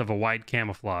 variants of a white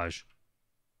camouflage.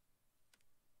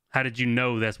 How did you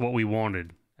know that's what we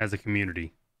wanted as a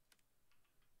community?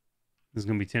 This is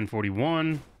going to be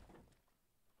 1041.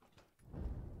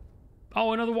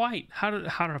 Oh, another white. How did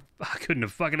I couldn't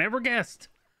have fucking ever guessed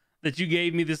that you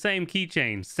gave me the same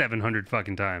keychain 700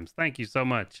 fucking times. Thank you so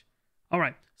much. All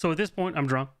right. So at this point, I'm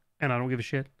drunk and I don't give a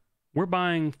shit. We're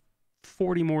buying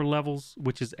 40 more levels,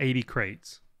 which is 80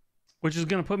 crates, which is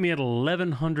going to put me at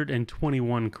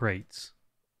 1,121 crates.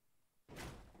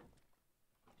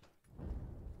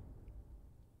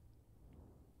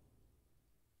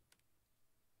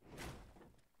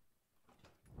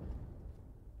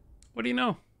 What do you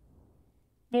know?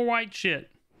 More white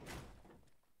shit.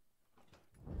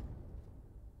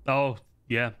 Oh,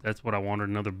 yeah, that's what I wanted.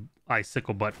 Another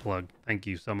icicle butt plug. Thank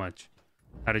you so much.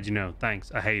 How did you know?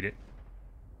 Thanks. I hate it.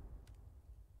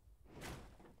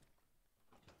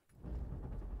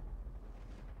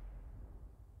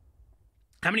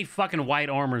 How many fucking white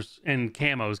armors and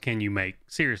camos can you make?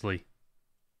 Seriously.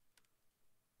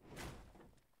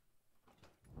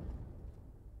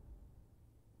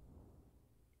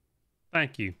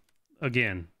 Thank you.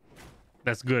 Again,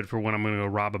 that's good for when I'm going to go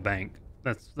rob a bank.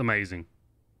 That's amazing.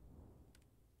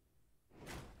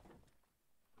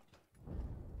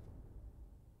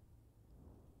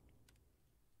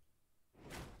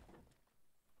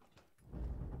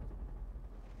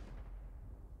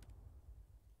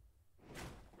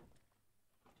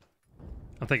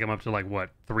 I think I'm up to like,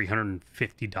 what,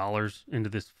 $350 into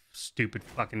this stupid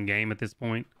fucking game at this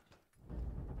point.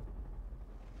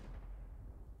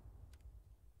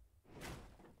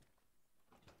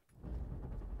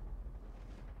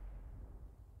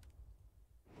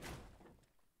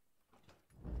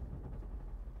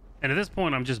 And at this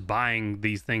point, I'm just buying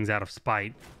these things out of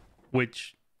spite,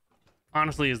 which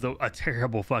honestly is a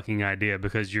terrible fucking idea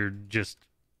because you're just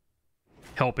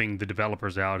helping the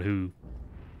developers out who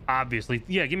obviously...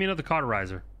 Yeah, give me another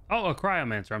cauterizer. Oh, a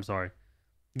cryomancer, I'm sorry.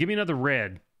 Give me another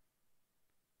red.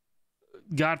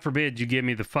 God forbid you give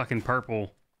me the fucking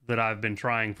purple that I've been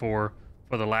trying for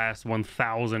the last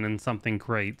 1,000 and something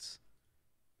crates.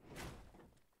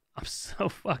 I'm so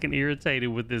fucking irritated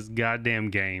with this goddamn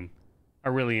game. I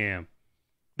really am.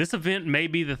 This event may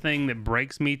be the thing that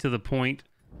breaks me to the point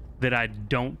that I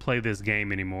don't play this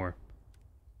game anymore.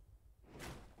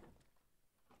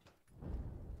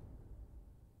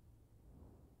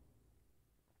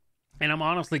 And I'm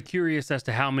honestly curious as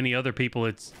to how many other people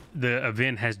the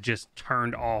event has just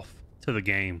turned off to the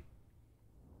game.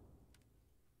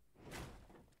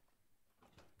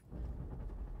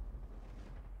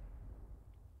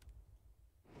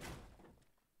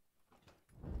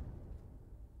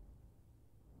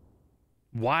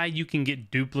 Why you can get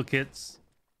duplicates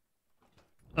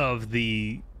of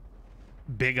the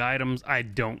big items, I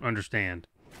don't understand.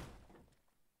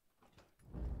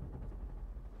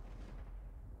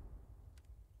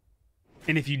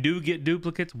 And if you do get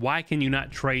duplicates, why can you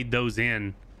not trade those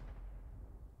in?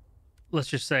 Let's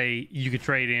just say you could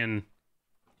trade in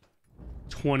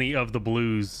 20 of the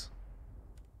blues,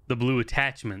 the blue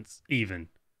attachments even,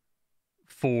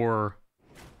 for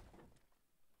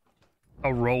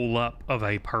a roll up of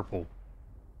a purple.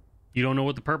 You don't know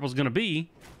what the purple's going to be,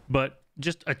 but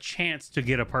just a chance to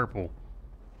get a purple.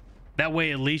 That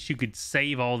way, at least you could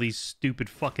save all these stupid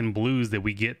fucking blues that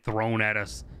we get thrown at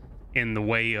us in the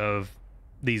way of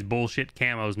these bullshit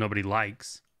camos nobody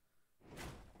likes.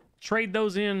 Trade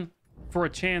those in for a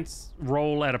chance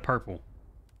roll at a purple.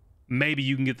 Maybe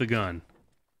you can get the gun.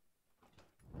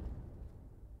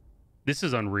 This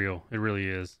is unreal. It really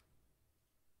is.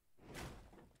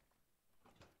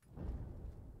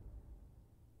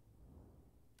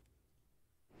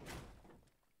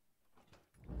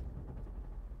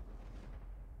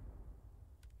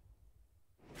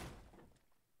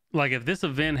 Like, if this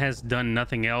event has done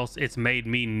nothing else, it's made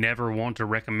me never want to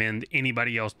recommend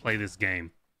anybody else play this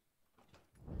game.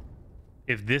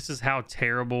 If this is how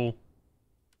terrible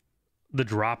the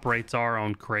drop rates are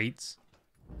on crates,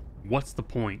 what's the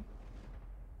point?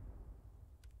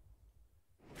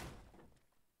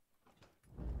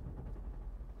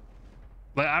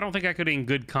 Like, I don't think I could in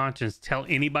good conscience tell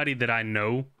anybody that I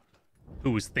know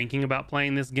who was thinking about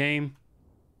playing this game,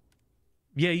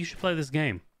 yeah, you should play this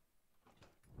game.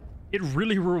 It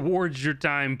really rewards your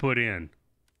time put in.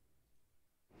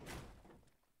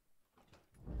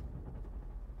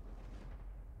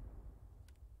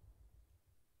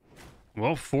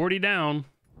 Well, 40 down.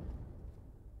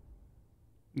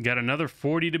 Got another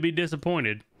 40 to be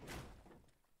disappointed.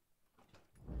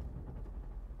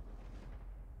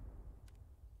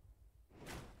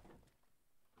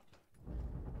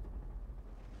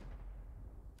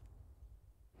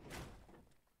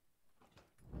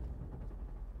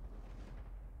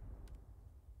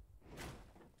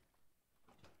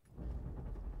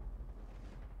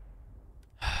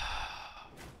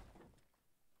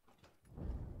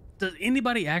 Does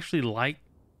anybody actually like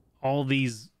all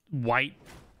these white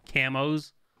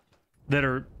camos that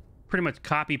are pretty much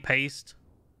copy paste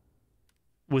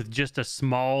with just a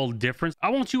small difference? I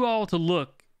want you all to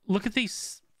look at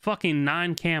these fucking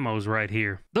 9 camos right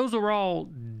here. Those are all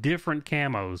different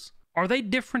camos. Are they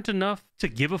different enough to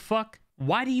give a fuck?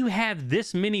 Why do you have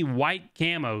this many white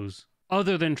camos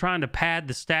other than trying to pad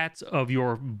the stats of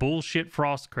your bullshit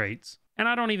frost crates? And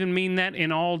I don't even mean that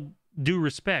in all due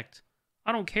respect.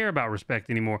 I don't care about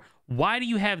respect anymore. Why do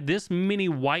you have this many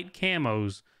white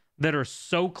camos that are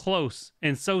so close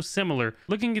and so similar?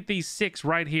 Looking at these 6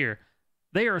 right here,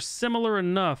 they are similar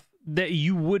enough that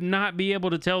you would not be able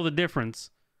to tell the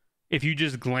difference if you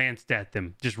just glanced at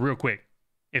them just real quick.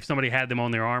 If somebody had them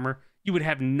on their armor, you would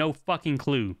have no fucking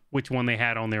clue which one they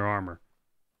had on their armor.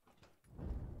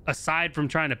 Aside from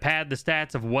trying to pad the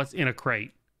stats of what's in a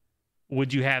crate,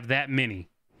 would you have that many?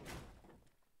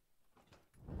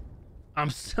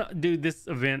 Dude, this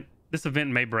event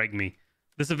may break me.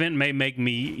 This event may make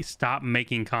me stop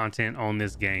making content on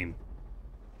this game.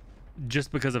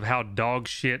 Just because of how dog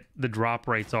shit the drop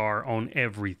rates are on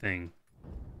everything.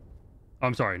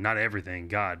 I'm sorry, not everything.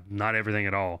 God, not everything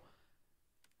at all.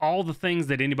 All the things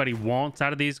that anybody wants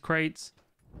out of these crates,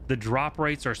 the drop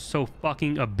rates are so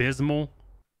fucking abysmal.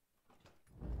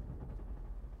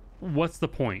 What's the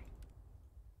point?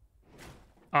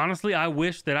 Honestly, I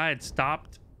wish that I had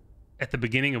stopped at the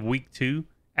beginning of week 2,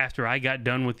 after I got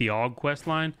done with the AUG quest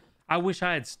line. I wish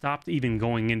I had stopped even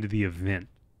going into the event.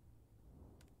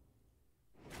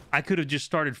 I could have just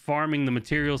started farming the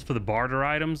materials for the barter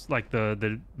items, like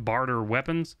the barter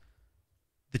weapons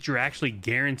that you're actually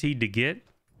guaranteed to get.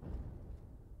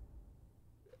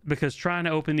 Because trying to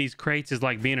open these crates is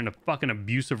like being in a fucking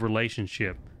abusive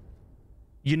relationship.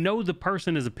 You know the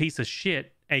person is a piece of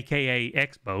shit, aka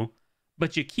Expo,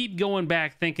 but you keep going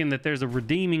back thinking that there's a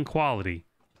redeeming quality.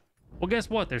 Well, guess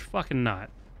what? There's fucking not.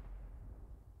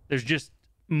 There's just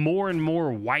more and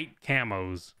more white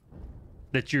camos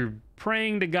that you're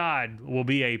praying to God will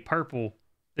be a purple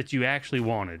that you actually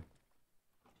wanted.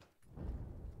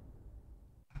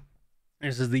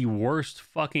 This is the worst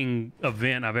fucking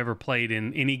event I've ever played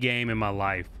in any game in my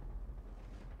life.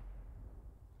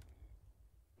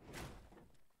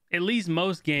 At least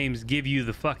most games give you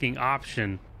the fucking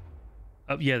option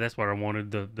of, yeah, that's what I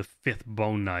wanted, the fifth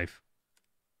bone knife.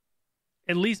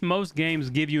 At least most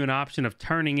games give you an option of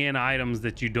turning in items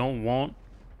that you don't want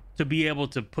to be able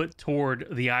to put toward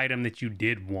the item that you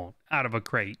did want out of a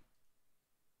crate.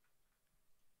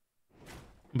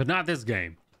 But not this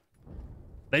game.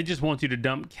 They just want you to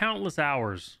dump countless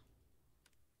hours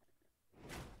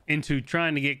into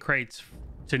trying to get crates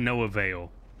to no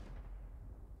avail.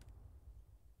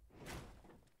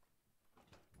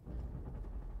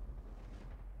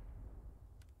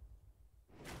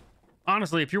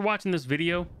 Honestly, if you're watching this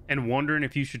video and wondering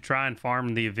if you should try and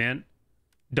farm the event,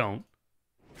 don't.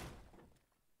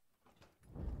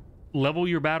 Level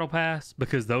your battle pass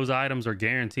because those items are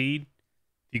guaranteed.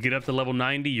 If you get up to level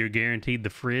 90, you're guaranteed the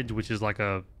fridge, which is like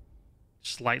a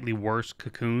slightly worse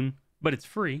cocoon, but it's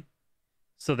free.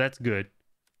 So that's good.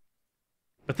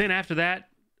 But then after that,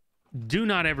 do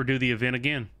not ever do the event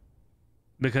again.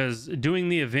 Because doing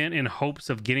the event in hopes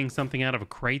of getting something out of a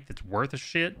crate that's worth a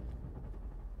shit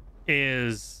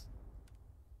is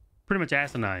pretty much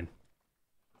asinine.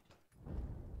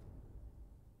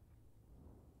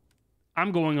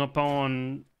 I'm going up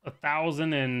on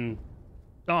 1,000 and...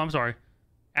 Oh, I'm sorry.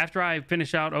 After I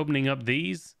finish out opening up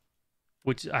these,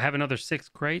 which I have another 6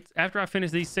 crates. After I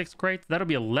finish these 6 crates, that'll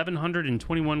be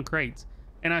 1,121 crates.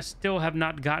 And I still have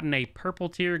not gotten a purple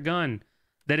tier gun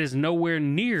that is nowhere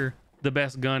near the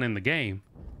best gun in the game.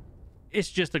 It's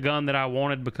just a gun that I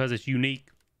wanted because it's unique.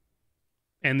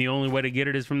 And the only way to get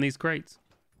it is from these crates.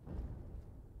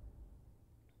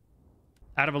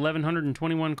 Out of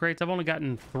 1,121 crates, I've only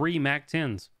gotten 3 MAC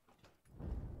 10s.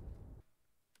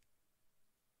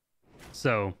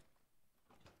 So,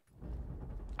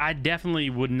 I definitely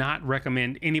would not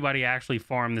recommend anybody actually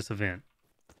farm this event.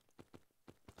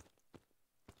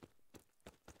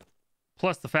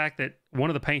 Plus the fact that one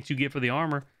of the paints you get for the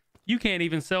armor, you can't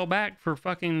even sell back for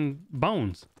fucking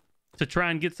bones to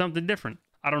try and get something different.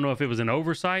 I don't know if it was an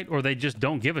oversight or they just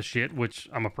don't give a shit, which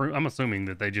I'm assuming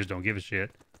that they just don't give a shit.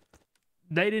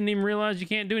 They didn't even realize you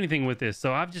can't do anything with this,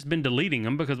 so I've just been deleting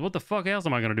them because what the fuck else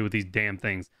am I going to do with these damn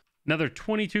things? Another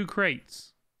 22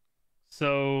 crates.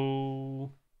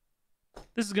 So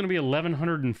this is going to be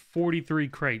 1,143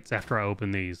 crates after I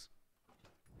open these.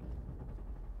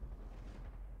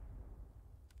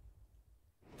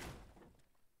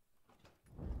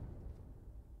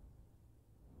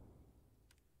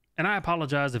 And I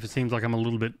apologize if it seems like I'm a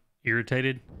little bit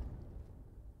irritated,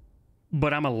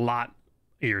 but I'm a lot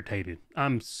irritated.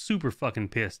 I'm super fucking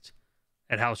pissed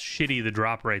at how shitty the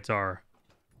drop rates are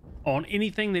on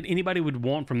anything that anybody would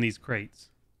want from these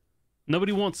crates.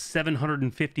 Nobody wants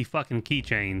 750 fucking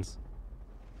keychains.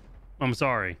 I'm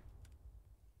sorry.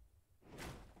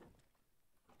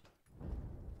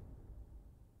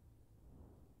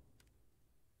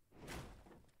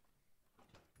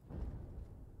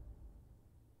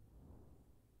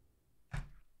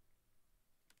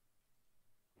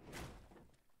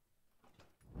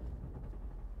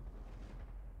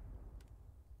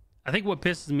 I think what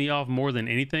pisses me off more than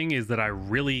anything is that I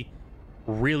really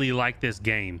like this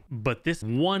game, but this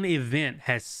one event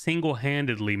has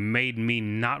single-handedly made me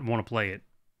not want to play it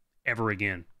ever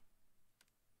again.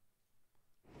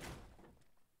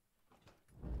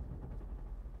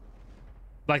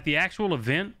 Like, the actual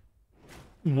event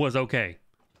was okay.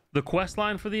 The quest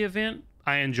line for the event,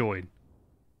 I enjoyed.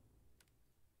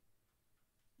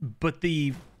 But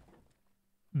the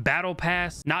battle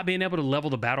pass, not being able to level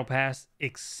the battle pass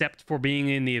except for being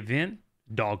in the event,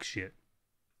 dog shit.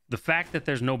 The fact that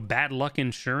there's no bad luck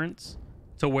insurance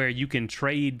to where you can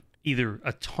trade either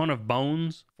a ton of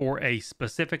bones for a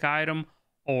specific item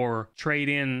or trade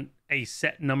in a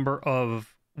set number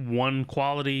of one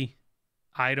quality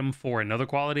item for another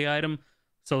quality item.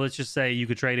 So let's just say you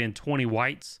could trade in 20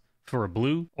 whites for a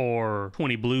blue, or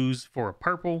 20 blues for a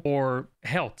purple, or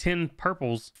hell, 10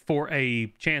 purples for a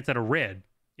chance at a red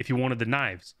if you wanted the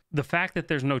knives. The fact that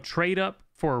there's no trade up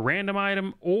for a random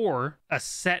item or a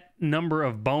set number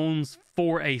of bones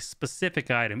for a specific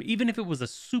item, even if it was a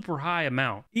super high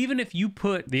amount, even if you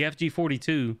put the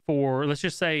FG42 for, let's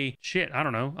just say, shit, I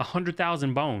don't know,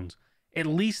 100,000 bones, at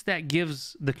least that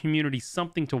gives the community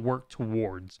something to work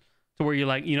towards, to where you're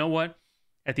like, you know what,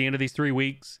 at the end of these 3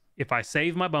 weeks, if I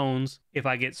save my bones, if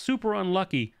I get super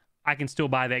unlucky, I can still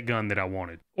buy that gun that I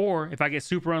wanted. Or if I get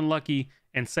super unlucky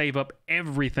and save up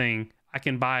everything, I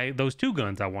can buy those two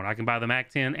guns I want. I can buy the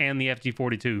MAC-10 and the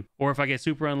FG-42. Or if I get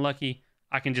super unlucky,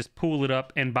 I can just pool it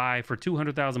up and buy for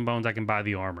 200,000 bones, I can buy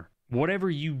the armor. Whatever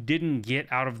you didn't get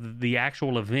out of the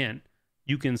actual event,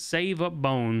 you can save up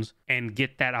bones and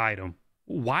get that item.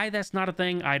 Why that's not a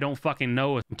thing, I don't fucking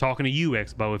know. I'm talking to you,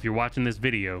 Expo, if you're watching this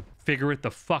video. Figure it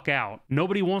the fuck out.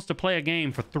 Nobody wants to play a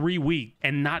game for 3 weeks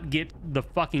and not get the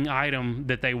fucking item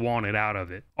that they wanted out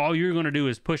of it. All you're going to do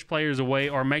is push players away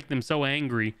or make them so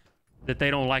angry that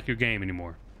they don't like your game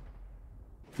anymore.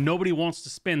 Nobody wants to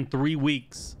spend 3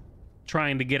 weeks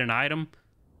trying to get an item,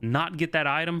 not get that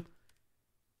item,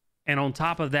 and on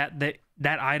top of that,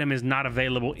 that item is not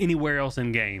available anywhere else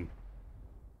in game.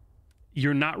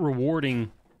 You're not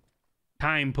rewarding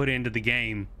time put into the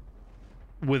game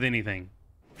with anything.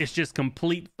 It's just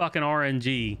complete fucking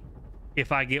RNG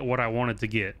if I get what I wanted to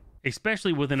get,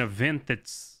 especially with an event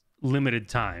that's limited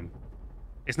time.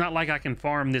 It's not like I can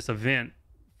farm this event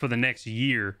for the next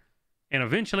year and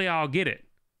eventually I'll get it.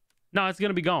 No, it's going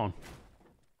to be gone.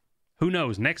 Who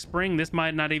knows? Next spring, this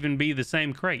might not even be the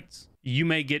same crates. You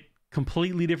may get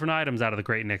completely different items out of the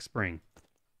crate next spring.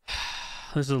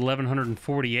 This is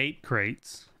 1,148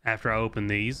 crates after I open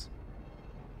these.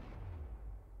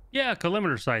 Yeah,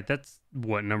 collimator sight. That's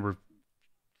what, number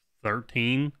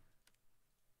 13?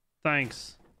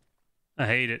 Thanks. I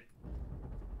hate it.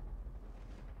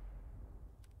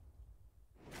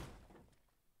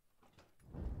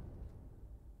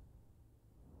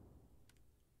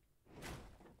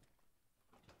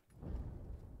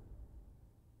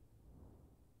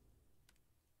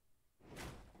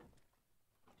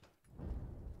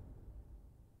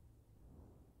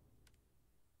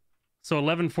 So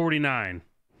 1149.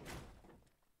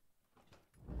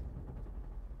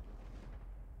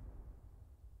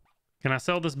 Can I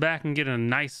sell this back and get a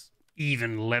nice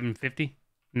even 1150?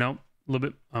 Nope. A little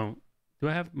bit. Oh, do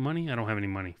I have money? I don't have any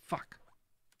money. Fuck.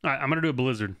 All right, I'm going to do a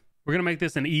blizzard. We're going to make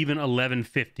this an even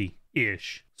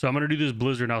 1150-ish. So I'm going to do this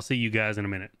blizzard and I'll see you guys in a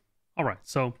minute. All right,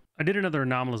 so I did another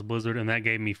anomalous blizzard and that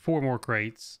gave me 4 more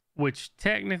crates, which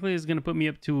technically is going to put me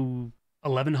up to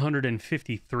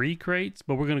 1,153 crates,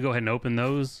 but we're going to go ahead and open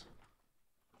those.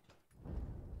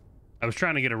 I was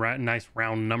trying to get a nice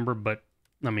round number, but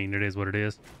I mean, it is what it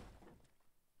is.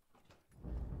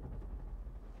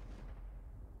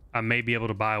 I may be able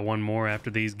to buy one more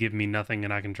after these give me nothing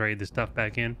and I can trade the stuff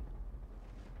back in.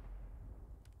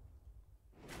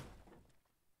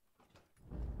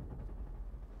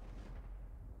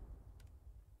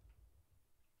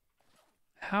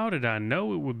 How did I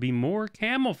know it would be more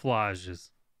camouflages?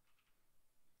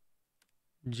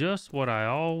 Just what I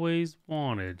always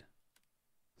wanted.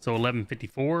 So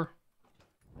 1154.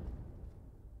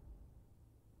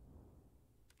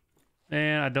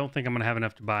 And I don't think I'm going to have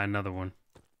enough to buy another one.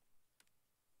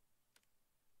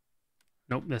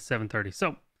 Nope, that's 730.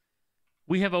 So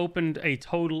we have opened a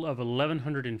total of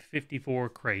 1,154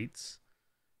 crates.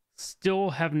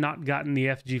 Still have not gotten the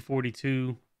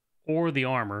FG-42 or the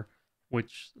armor.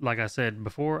 Which, like I said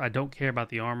before, I don't care about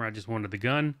the armor. I just wanted the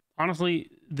gun. Honestly,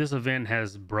 this event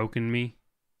has broken me.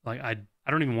 Like, I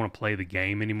don't even want to play the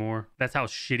game anymore. That's how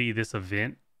shitty this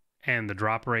event and the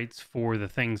drop rates for the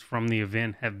things from the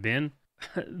event have been.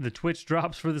 The Twitch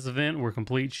drops for this event were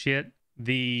complete shit.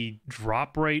 The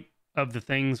drop rate of the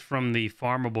things from the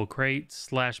farmable crates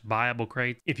 / buyable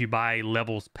crates, if you buy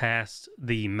levels past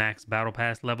the max battle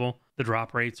pass level, the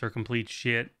drop rates are complete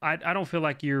shit. I don't feel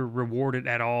like you're rewarded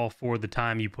at all for the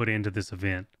time you put into this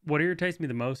event. What irritates me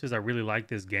the most is I really like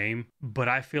this game, but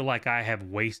I feel like I have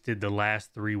wasted the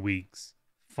last 3 weeks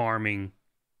farming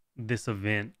this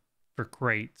event for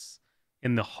crates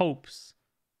in the hopes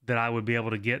that I would be able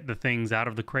to get the things out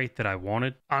of the crate that I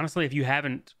wanted. Honestly, if you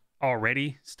haven't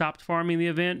already stopped farming the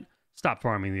event, stop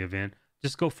farming the event.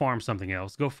 Just go farm something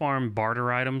else. Go farm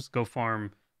barter items. Go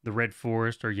farm the Red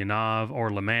Forest or Yanav or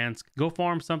Lemansk. Go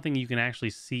farm something you can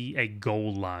actually see a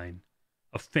goal line,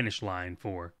 a finish line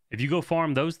for. If you go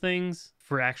farm those things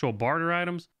for actual barter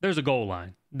items, there's a goal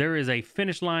line. There is a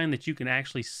finish line that you can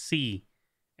actually see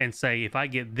and say, if I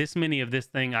get this many of this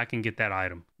thing, I can get that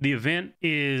item. The event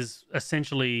is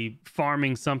essentially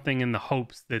farming something in the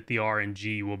hopes that the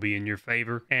RNG will be in your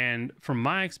favor. And from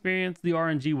my experience, the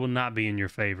RNG will not be in your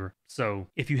favor. So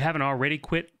if you haven't already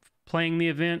quit playing the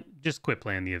event, just quit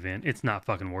playing the event. It's not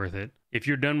fucking worth it. If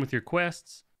you're done with your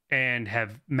quests and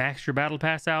have maxed your battle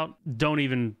pass out, don't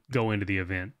even go into the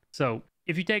event. So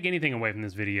if you take anything away from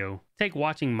this video, take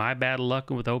watching my bad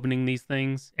luck with opening these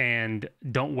things and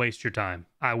don't waste your time.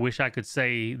 I wish I could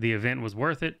say the event was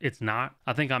worth it. It's not.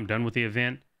 I think I'm done with the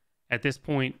event. At this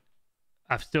point,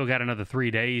 I've still got another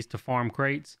 3 days to farm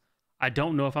crates. I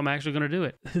don't know if I'm actually going to do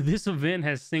it. This event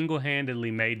has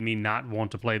single-handedly made me not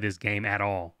want to play this game at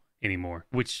all anymore,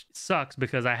 which sucks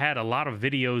because I had a lot of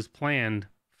videos planned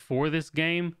for this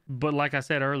game, but like I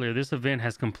said earlier, this event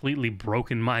has completely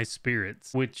broken my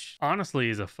spirits, which honestly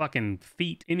is a fucking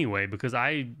feat anyway, because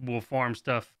I will farm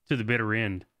stuff to the bitter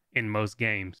end in most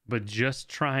games, but just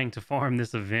trying to farm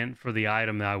this event for the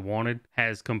item that I wanted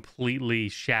has completely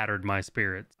shattered my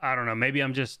spirits. I don't know, maybe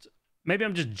I'm just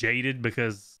jaded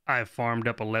because I've farmed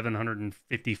up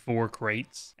 1154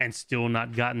 crates and still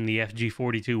not gotten the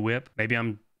FG42 whip. Maybe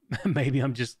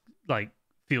I'm just like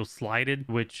feel slighted,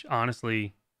 which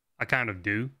honestly I kind of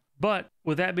do. But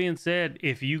with that being said,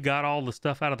 if you got all the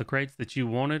stuff out of the crates that you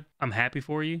wanted, I'm happy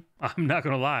for you. I'm not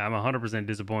going to lie. I'm 100%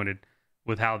 disappointed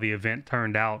with how the event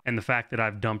turned out and the fact that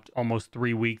I've dumped almost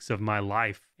 3 weeks of my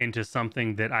life into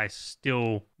something that I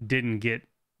still didn't get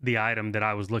the item that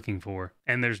I was looking for.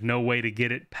 And there's no way to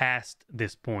get it past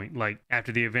this point. Like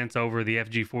after the event's over, the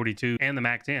FG42 and the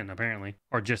Mac 10 apparently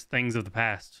are just things of the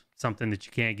past, something that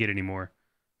you can't get anymore.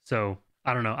 So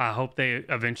I don't know. I hope they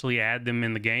eventually add them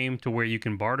in the game to where you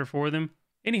can barter for them.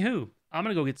 Anywho, I'm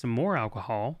going to go get some more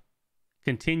alcohol,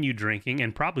 continue drinking,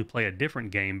 and probably play a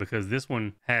different game because this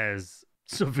one has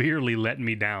severely let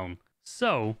me down.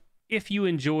 So, if you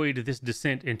enjoyed this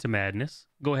descent into madness,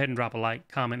 go ahead and drop a like,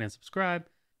 comment, and subscribe.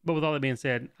 But with all that being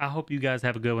said, I hope you guys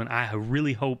have a good one. I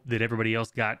really hope that everybody else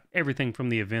got everything from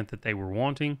the event that they were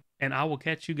wanting. And I will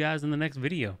catch you guys in the next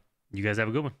video. You guys have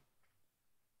a good one.